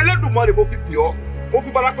mo fẹ́ lẹ́dùnmọ́rẹ́ mo fi bì ọ́ mo fi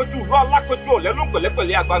barapẹ́jù ìlú alápẹ́jù ọ̀lẹ́nu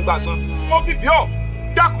pẹ̀lẹ́pẹ̀lẹ́ àgbààgbà kan mo fi bì ọ́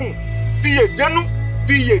dákun fiyè dénú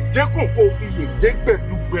fiyè dékùn kó fiyè dé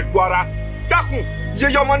gbẹ̀dúgbẹ̀dú ara dákun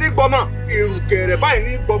yeye ọmọ ní gbọmọ ìrùkẹ̀rẹ̀ báyìí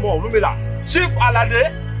ní gbọmọ Ọ̀rúnmìlà Chief Alade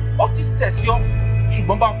ó ti ṣẹ̀sí ọ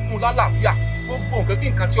ṣùgbọ́n bá kún lálàáfíà gbogbo nǹkan kí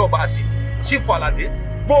nǹkan tí ọba ṣe Chief Alade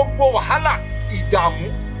gbogbo wàhálà ìdààmú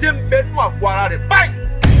tí ń bẹnu àgọ́ ara rẹ̀ báyìí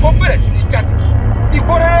ó bẹ̀rẹ̀ sí ní jáde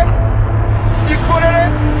ìkórèrè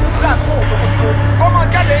láàbò òṣogbo kó máa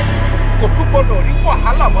jáde kò tún gbọdọ̀ rí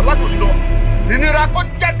wàhálà mọ́ látòní lọ ìnira kó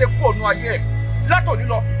jáde kú ọ̀nà ayé ẹ̀ látòní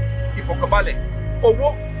lọ ìfọ̀kànbalẹ̀ owó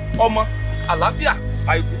ọmọ àlàáfíà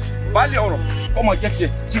àìkú baálé ọ̀rọ̀ kọ́mọ jẹ́ tiẹ̀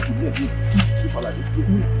tí kò ní ẹ̀dí ìfàlàdé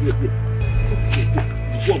díẹ̀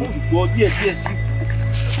ìgbọ́ mi gbọ́ díẹ̀ sí.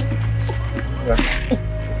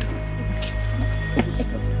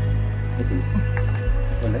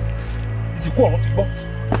 ìsìnkú ọ̀run ti gbọ́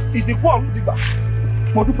ìsìnkú ọ̀run ti gbà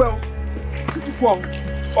mo dúpẹ́ o ìsìnkú ọ̀run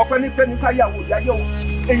ọpẹ́ ní pẹ́ ní sáyàwó ìyáyọ̀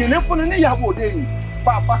èyàn ní fúnni níyàwó òde yìí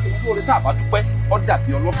bá a bá ṣe lóore tá a bá dúpẹ́ ó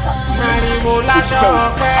dàbí ọlọ́pàá. ariwo láṣọ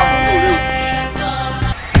ọpẹ́.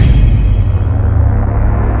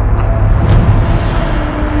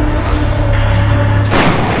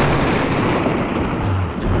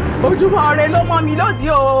 ojúmọ́ ire ló mọ́ mi lónìí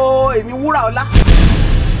o èmi wúrà ọlá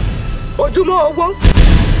ojúmọ́ owó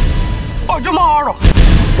ojúmọ́ ọrọ̀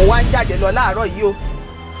mo wá ń jáde lọ láàárọ̀ yìí o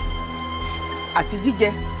àti jíjẹ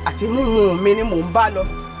àti mímu mi ni mò ń bá lọ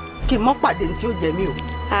kí n mọ́ pàdé tí ó jẹ mí o.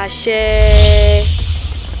 àṣẹ.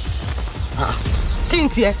 kí n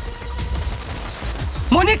tiẹ̀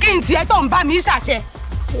mo ní kí n tiẹ̀ tó ń bá mi ṣàṣẹ.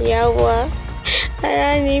 ìyá wa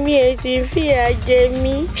ara ni mi èsì fìyà jẹ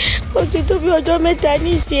mí ó ti tó bí ọjọ́ mẹ́ta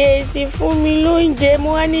nísìnyí èsì fún mi lóúnjẹ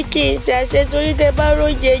mo wá ní kí n ṣàṣẹ torí tẹ bá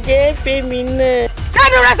róúnjẹ jẹ ẹ fẹ́ mi náà.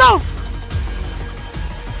 kẹ́nu rẹ sọ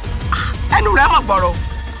ẹnu rẹ mọ̀ gbọ̀rọ̀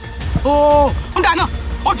o ń dáná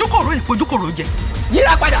ojúkòrò ìpojúkòrò jẹ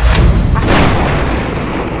yíra padà.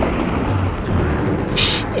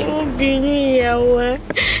 ìmúbìnrin ìyàwó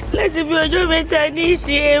láti bí ọjọ́ mẹ́ta ní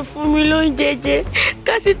ìsìn fún mi lóúnjẹ jẹ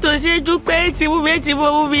kásì tó ṣe dúpẹ́ tí mo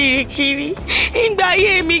mú mi rìn kiri ìgbà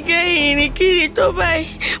ayé mi gan ìrìn kiri tó báyìí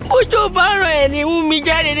bójú bá ràn ẹ̀ ní mú mi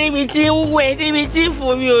jáde níbi tí ń wẹ̀ níbi tí ń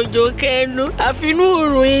fún mi òjò kẹnu àfinú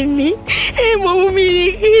òrùn ẹni mo mú mi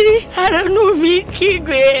rìn kiri àránú mi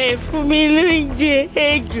kígbe ẹ̀ fún mi lóúnjẹ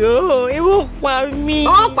ẹjọ́ èwo pa mí.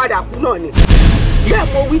 ó padà kú náà ni bẹ́ẹ̀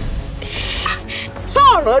mo wí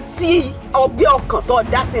sọ̀rọ̀ tí ọgbẹ́ ọkàn tó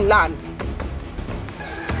dá sí ńlá ni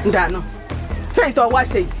ń dáná fẹ́yìí tó wá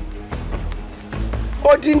ṣe yìí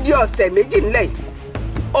odindi ọ̀sẹ̀ méjì ńlẹ̀ yìí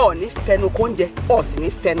ọ̀ ní fẹnu kóúnjẹ ọ̀ sì ní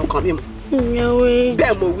fẹnu kan mímu. ìyàwó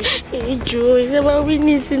bẹ́ẹ̀ mo wí. ìjọ ìjọba wí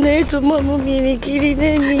ní ìsinmi ètò mọ́ mú mi rìn kiri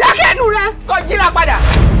lẹ́nu. dákẹ́nu rẹ kó jíra padà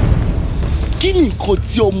kí ni nǹkan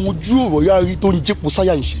tí ọmọ ojú ọ̀rọ̀ yára rí tó ń jẹ́pọ̀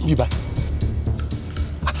sáyà ń ṣe mí báyìí?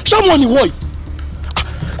 Ṣọ́mọ ni wọ́ọ̀yì?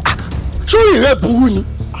 Ṣóyè rẹ̀ burú ni?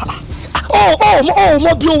 Ọmọ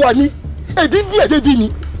bí ó wà ní èdè díẹ̀ débi ni.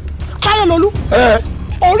 Káyọ̀ lolú.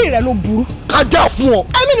 Orí rẹ̀ ló burú. Ká dá fún ọ.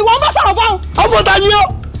 Èmi ni wọ́n bá sọ̀rọ̀ báwọn. Ọmọ ta ni ọ́?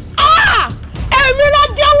 Èmi ló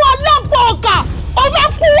jẹ́wọ́ lọ́pọ̀ ọ̀kà. Ó fẹ́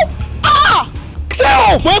kú. Ṣé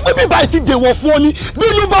o mọ̀ pé bíbá ti dèwọ̀ fún ọ ni?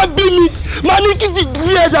 Bínú bá bí mi, máa ní kí ti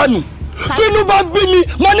gbé ẹ dànù. Bínú bá bí mi,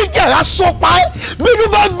 máa ní kí ẹ̀rá sọ pa ẹ́. Bínú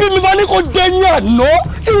bá bí mi, máa ní kó dẹni àná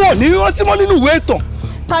tí wọ́n ní rántí mọ́ nínú ìwé ìtàn.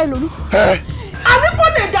 Táyé lolú. Àní kò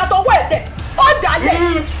lè jà tọwọ́ ẹ̀dẹ̀. Ó dàlẹ̀.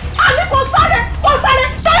 Àní kò sáré.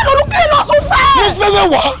 Táyé lolú kí ló tún fẹ́. Mo fẹ́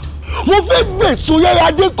mẹ́wàá. Mo fẹ́ gbèsò yẹ́rẹ́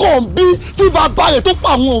Adékànbí tí bàbá rẹ̀ tó pa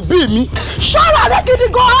àwọn òbí mi. Ṣọ́ra rẹ̀ gidi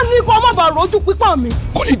gan-an ní kó má bàa rojú pípọ̀ mi.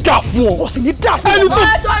 Kò ní dà fún ọ. Kò sì ní dà fún ọ. Ẹni tó.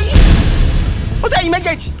 Ó tẹ̀yìn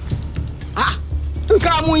méjèèjì.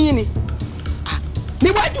 Nǹkan amú yín ni.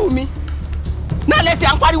 Níwájú mi. Náà lẹ́sẹ̀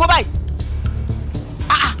à ń pariwo báyìí.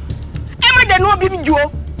 Ẹ má dẹ̀ ní wọ́n bí mi jù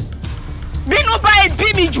o. Bínú báyìí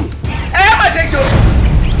bí mi jù. Ẹ má dẹ̀ jò.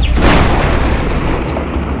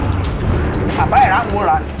 Bàbá ẹ̀rá ń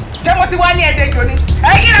múra ni. Ṣé mo ti wá ní ẹ̀dẹ̀ jò ni?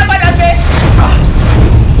 Ẹ yíra padà gbé.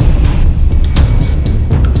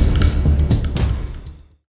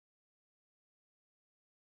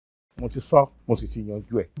 Mo ti sọ, mo sì ti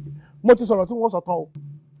yanjú ẹ̀. Mo ti sọ̀rọ̀ tí wọ́n sọ tán o.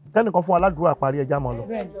 Kẹ́nìkan fún aládùúrà parí ẹja mọ́ lọ.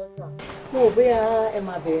 Mo ò bóyá ẹ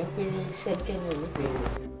máa bẹ̀rẹ̀ pé ṣẹ́nikẹ́ni ò ní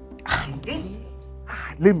bẹ̀rẹ̀.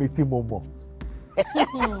 Lémi tí mo mọ̀.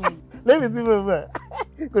 Lémi tí mo mọ̀.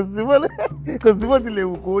 Kò sí bó ti lè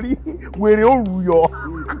wù kó rí wèrè òrù yọ.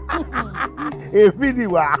 Èéfín ni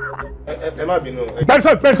wà. Ẹ má bínú.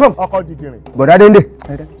 Bẹ́sọ̀n ọkọ̀ dìdìrìn. Bọ̀dá Déndé.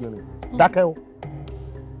 Dákẹ́ o.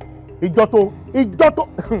 Ìjọ tó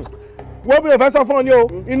wọ́n bí o fẹ́ sọ fún ọ ní o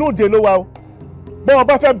inú ìdè ló wà o bí wọ́n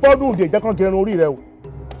bá fẹ́ bọ́dún ìdè jẹ́ kán gẹrun orí rẹ o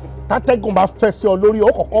tátẹ́gùn bá fẹ́ sí ọ lórí o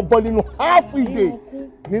kọ́kọ́ bọ́ nínú half ìdè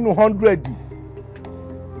nínú 100.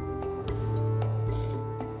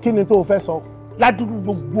 Kí ni tó o fẹ́ sọ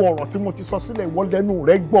ládùúgbò gbogbo ọ̀rọ̀ tí mo ti sọ sílẹ̀ ìwọ lẹ́nu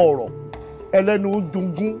rẹ gbọ́ ọ̀rọ̀ ẹlẹ́nu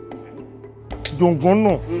dùngún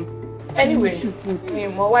nù. Anyway, mi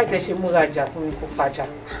mọ wá ìtẹ̀ṣe múra jà fún mi kó fàjà.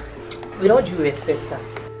 With all due respect, sir.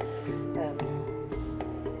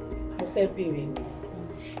 Mo fẹ́ béèrè ni.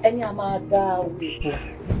 Ẹni a máa dá owó epo.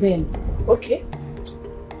 Bẹ́ẹ̀ni. Okay.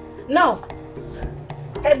 Now,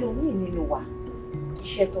 ẹlòmíì nínú wa,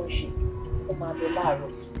 iṣẹ́ tó ń ṣe, ó máa lọ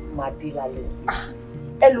láàárọ̀, máa dé lálẹ́.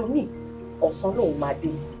 Ẹlòmíì, ọ̀sán lòun máa dé.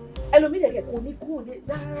 Ẹlòmíì dẹ̀kẹ̀ kò ní kúrò ní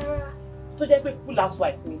rárá tó jẹ́ pé full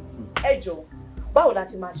housewife ni. Ẹ jọ̀ọ́, báwo la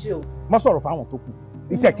ṣe máa ṣe o? Má sọ̀rọ̀ fáwọn tó kù.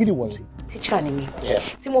 Iṣẹ́ kí ni wọ́n ṣe? Teacher ni mi.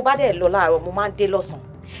 Tí mo bá dẹ̀ lọ láàárọ̀, mo máa ń dé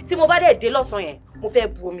lọ́sàn-án. Tí mo bá dẹ̀ dé lọ́sàn-án yẹn, mo fẹ́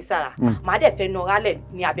bu omi sára. Màá dẹ̀ fẹ́ nọra lẹ̀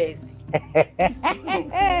ní abẹ́ ẹ̀sìn.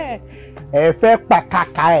 Ẹ fẹ́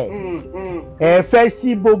pàkàkà ẹ̀. Ẹ fẹ́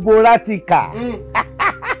sí gbogbo rátìkà.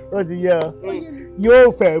 Ó ti yẹ ọ.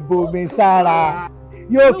 Yóò fẹ́ bomi sára.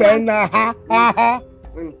 Yóò fẹ́ na ha ha ha.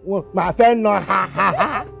 Màá fẹ́ na ha ha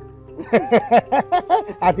ha.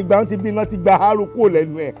 Àtìgbà wọn ti bí iná ti gba àárò kúrò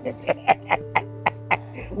lẹ́nu ẹ̀.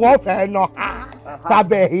 Wọ́n fẹ́ na ha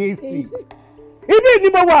sábẹ́ èsì. Ibi ni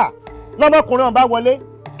mo wà lọ́mọkùnrin ọ̀bá wọlé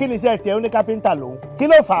kí ni iṣẹ́ tiẹ̀ ó ní kápẹ́ńtà lòun kí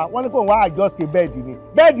ló fà á wọ́n ní kó wá àjọṣe bẹ́ẹ̀dì ni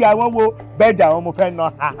bẹ́ẹ̀dì àwọn wo bẹ́ẹ̀dì àwọn mo fẹ́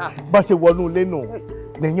na ha bọ́ ṣe wọnú ilé nù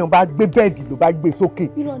lẹ́yìn bá gbé bẹ́ẹ̀dì ló bá gbé sókè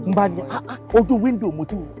n bá ní ojú wíńdò mo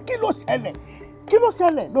ti wò kí ló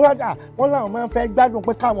ṣẹlẹ̀ ló wá dà wọ́n láwọn máa ń fẹ́ gbádùn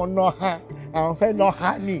pé káwọn na ha àwọn fẹ́ na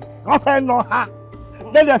ha ni wọ́n fẹ́ na ha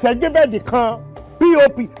lẹ́yìn ẹ̀fẹ̀ gbé bẹ́ẹ̀dì kan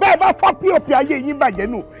pop bẹ́ẹ̀ bá fọ́ pop ayé yín bàjẹ́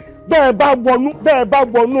nù bẹ́ẹ̀ bá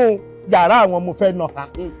wọnú yàrá àwọn mo fẹ́ na ha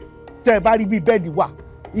tẹ́ ẹ bá rí bí bẹ́ẹ̀dì wà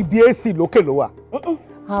ibi AC lókè ló wà.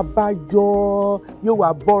 Àbájọ yóò wá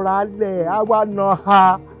bọ́ra lẹ̀ á wá na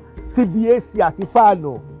ha síbi AC àti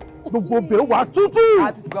fáànù gbogbo bẹ́ẹ̀ wà tútù.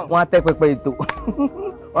 Wọ́n á tẹ́ pẹpẹ ètò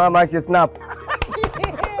wọ́n á máa ṣe snap.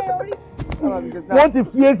 Wọ́n ti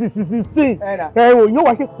fi AC sí 16 ẹ̀rọ yóò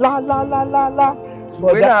wá ṣe lálálálá.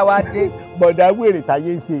 Ìwé náà wá dé. Bọ̀dá wèrè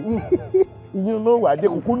táyé ṣe ìyún ló wà dé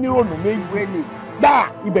kúkú nírònú méjì gbà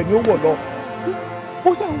ibẹ̀ ni ó wọ̀ lọ. Ó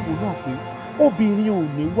ṣàwùwò náà pé obìnrin ò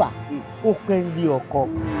ní wà ó pẹ́ ń lé ọkọ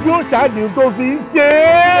yóò ṣáàdì tó fi ń ṣe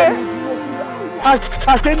é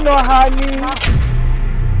àṣẹ náà ha ni.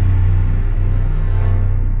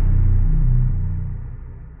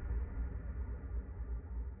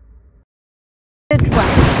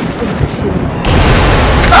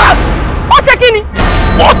 Ó ṣe kí ni?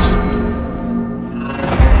 What?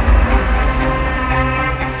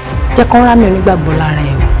 Jẹ́ kán rá mi onígbàgbọ́ lára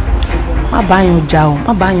ẹ̀. Má bá yan jà o,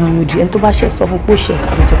 má bá yan yòdì ẹni tó bá ṣe sọ fún pé ó ṣe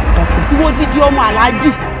kò jẹ́ kó dá sí. Ìwọ odidi ọmọ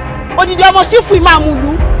aláàjì, odidi ọmọ sífù ìmáàmù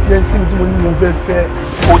ìlú. fiẹ́nsì mi tí mo ní mo fẹ́ fẹ́.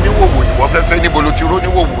 Oníwòwò ni wọ́n fẹ́ fẹ́ níbo ló ti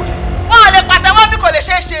róníwòwò rí. Wọ́n lè pàtẹ́wọ́ bí kò lè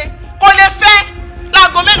ṣeé ṣe, kò lè fẹ́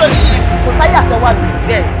láago mélòó nìyẹn. Kò sáyé àtẹwà mi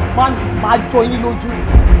bẹ́ẹ̀ máa jọ yín lójú.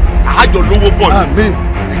 Àjọ lówó bọ̀ ní.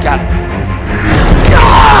 Ẹ̀kẹ́ àná.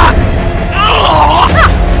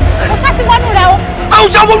 Mo ṣá ti wọnú rẹ o. Àwọn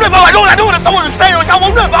ìṣàwọ̀ náà bá wà lóhùn àdéhùn rẹ̀ sanwó ìṣẹ́yìn ìṣàwọ̀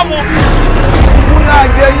náà bá wọn. Múra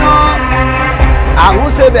jẹyán, àrùn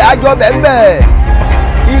ṣebẹ̀ àjọ bẹ́ẹ̀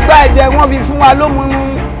ìgbà ẹ̀jẹ̀ wọn fi fún wa lómúnú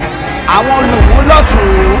àwọn olùmú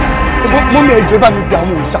lọ́tùn-ún. Mú mi ẹjọ́ bá mi bẹ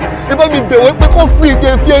àwọn òòṣà. Ẹ bá mi bẹ̀wọ̀ pé kó fún ìdè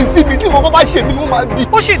fiẹ́nsì mi tí kò bá ṣe mí ni wọ́n máa bí.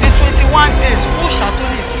 Ó sì di 21 days kó òòṣà tó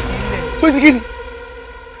lè fi ilẹ̀. 20 kí ni?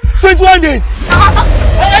 21 days.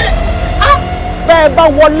 Bẹ́ẹ̀ bá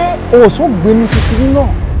wọlé òòṣà gbénu tuntun náà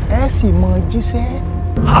ẹ sì mọ jíṣẹ́.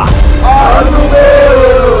 Ọdún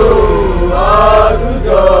mélòó ọdún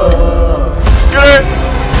jọ.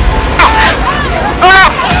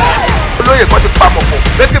 Olóyè kan ti pa mọ̀pọ̀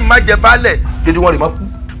pé kí n má jẹ baálẹ̀ dédé wọn rè má kú.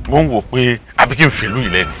 Mo ń wò pé àbí kí n fèlú yìí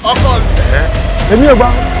lẹ́nu. Ọkọ Èmi ò gbà,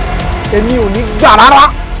 èmi ò ní gbà rárá.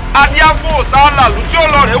 Adíáfó sáálà lù tí ó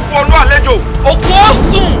lọ rẹ̀ kú ọlú àlejò. Òkú ó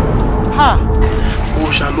sùn.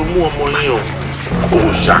 Òòṣà ló mú ọmọ yín o.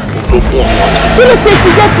 Òòṣà ló mú ọmọ yín. Kí ló ṣe ti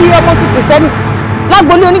jẹ́ ti ọmọ ti Kìrìsìtẹ́nì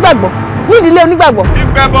lágboolé onígbàgbọ́ nídìílé onígbàgbọ́?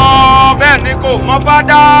 Ìgbẹ́bọ bẹ́ẹ̀ ni kò mọ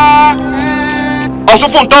fádá. Ọ̀ṣun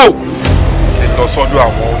fún tó. Ẹ lọ sọ́dọ̀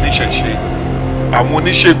àwọn oníṣẹ̀ṣe, àwọn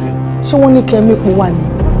oníṣègùn. Ṣé wọ́n ní kẹ́ mẹ́pọ̀ wà ní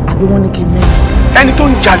àbí wọ́n ní kẹ́ mẹ́rin? Ẹni tó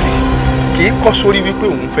ń jalè kì í kọ́ sórí wípé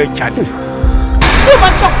òun fẹ́ jalè. Bí o bá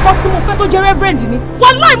ṣọkọ tí mo fẹ́ tó jẹ́ rẹ́bẹ̀rẹ̀ndì ni,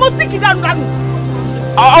 wàláhì mo sì kì í dànù dànù.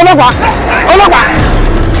 Ọlọ́pàá! Ọlọ́pàá!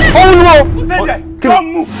 Òun ni wo?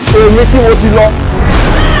 Èmi tí mo ti lọ.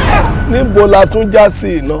 Níbo la tún já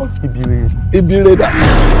sí iná? Ibi rẹ̀ dà.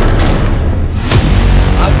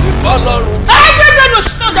 Àgbẹ̀bọ́ lọ́rùn. Ẹgbẹ́ ló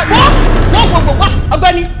ṣiṣẹ́ ọ̀dà wọ́n wá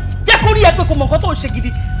ọ̀gbẹ́ni jẹ́ kó rí ẹ pé kò mọ̀ nǹkan tó ń ṣe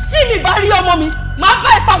gidi. Tí mi bá rí ọmọ mi, màá bá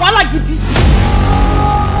ẹ fa wàhálà gidi.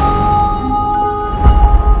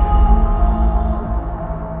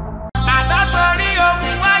 Àdàtọ̀rí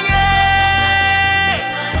òfin wáyé.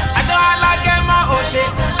 Aṣọ alágẹmọ òṣè.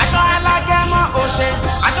 Aṣọ alágẹmọ òṣè.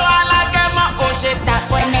 Aṣọ alágẹmọ òṣè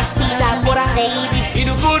dàpọ̀ dàpọ̀ra.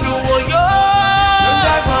 Ìdùkúdù wò yó. Ló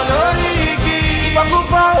dẹ́gbọ̀n lórí igi.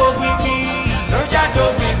 Ìfọkúfọ́ ògbìngbìn. Ló Jatto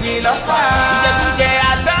gbìngbìn lọ́fà. Ìjẹkújẹ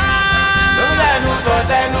àdá. Ló fi dẹnu tọ̀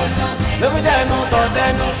tẹnu ṣú. Ló fi dẹnu tọ̀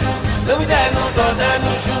tẹnu ṣú. Ló fi dẹnu tọ̀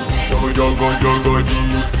tẹnu ṣú. Jogodi. Jogodi.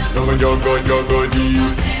 Jogodiye.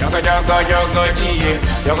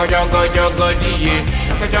 Jogodiye.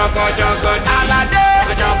 Aládé.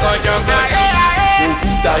 Jogodi.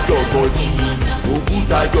 Òkúta Jogodi.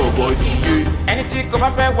 Òkúta Jogodi. Ẹni tí kò bá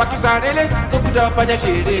fẹ́ wá kí sárélé tó gbúdọ̀ bàjẹ́ ṣe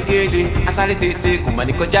régéle. Asáré tètè kò mà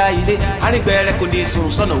ní kọjá ilé. Arígbẹ̀rẹ̀ kò ní sùn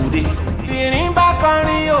sọ́nà òde. Ìrìn bá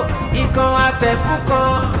kọrin o, ìkan àtẹ̀fún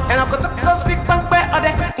kan. Ẹranko tó kó sí pọ́npẹ́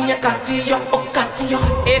ọdẹ. Ìyẹn kà ti yọ, ó kà ti yọ.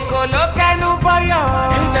 Èkó ló kẹnu bọ́yọ̀.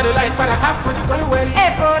 Ẹni tẹ̀lé láì padà àfojú kan ló wẹ̀rí.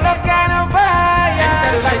 Èkó ló kẹnu bọ́yọ̀. Ẹni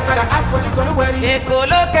tẹ̀lé láì padà àfojú kan ló wẹ̀rí. Èkó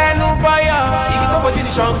ló kẹnu bọ́yọ̀. Ibi tó fojú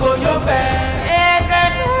di Ṣàngó yóò bẹ̀. Èkó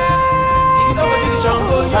ibi tó fojú di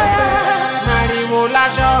Ṣàngó yóò bẹ̀. Màrìwò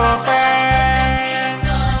láṣọ ọ̀pẹ.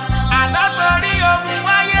 Àdàtọ̀rí òfin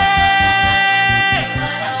wáyé.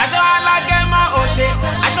 Aṣọ alágẹmọ òṣè.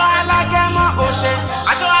 Aṣọ alágẹmọ òṣè.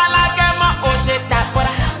 Aṣọ alágẹmọ òṣè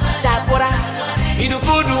dàpọ̀ra dàpọ̀ra.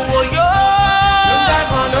 Ìdùkúdù wò yó. Ló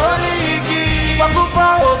dẹ́gbọ̀n lórí igi. Ìfọkúfọ́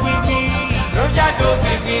ògbìngbìn. Ló Jatto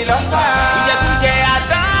gbìngbìn lọ́fà. Ìjẹkújẹ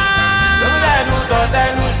àdá. Ló fi dẹnu tọ̀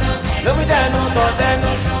tẹnu ṣú. Ló fi dẹnu tọ̀ tẹnu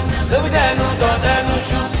ṣú. Ló fi dẹnu tọ̀ tẹnu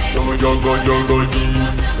ṣú. Jogodi. Jogodiye.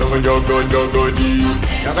 Jogodi.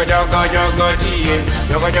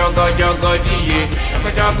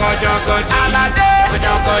 Aládé.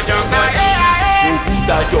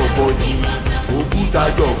 Òkúta Jogodi. Òkúta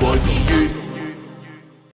Jogodi.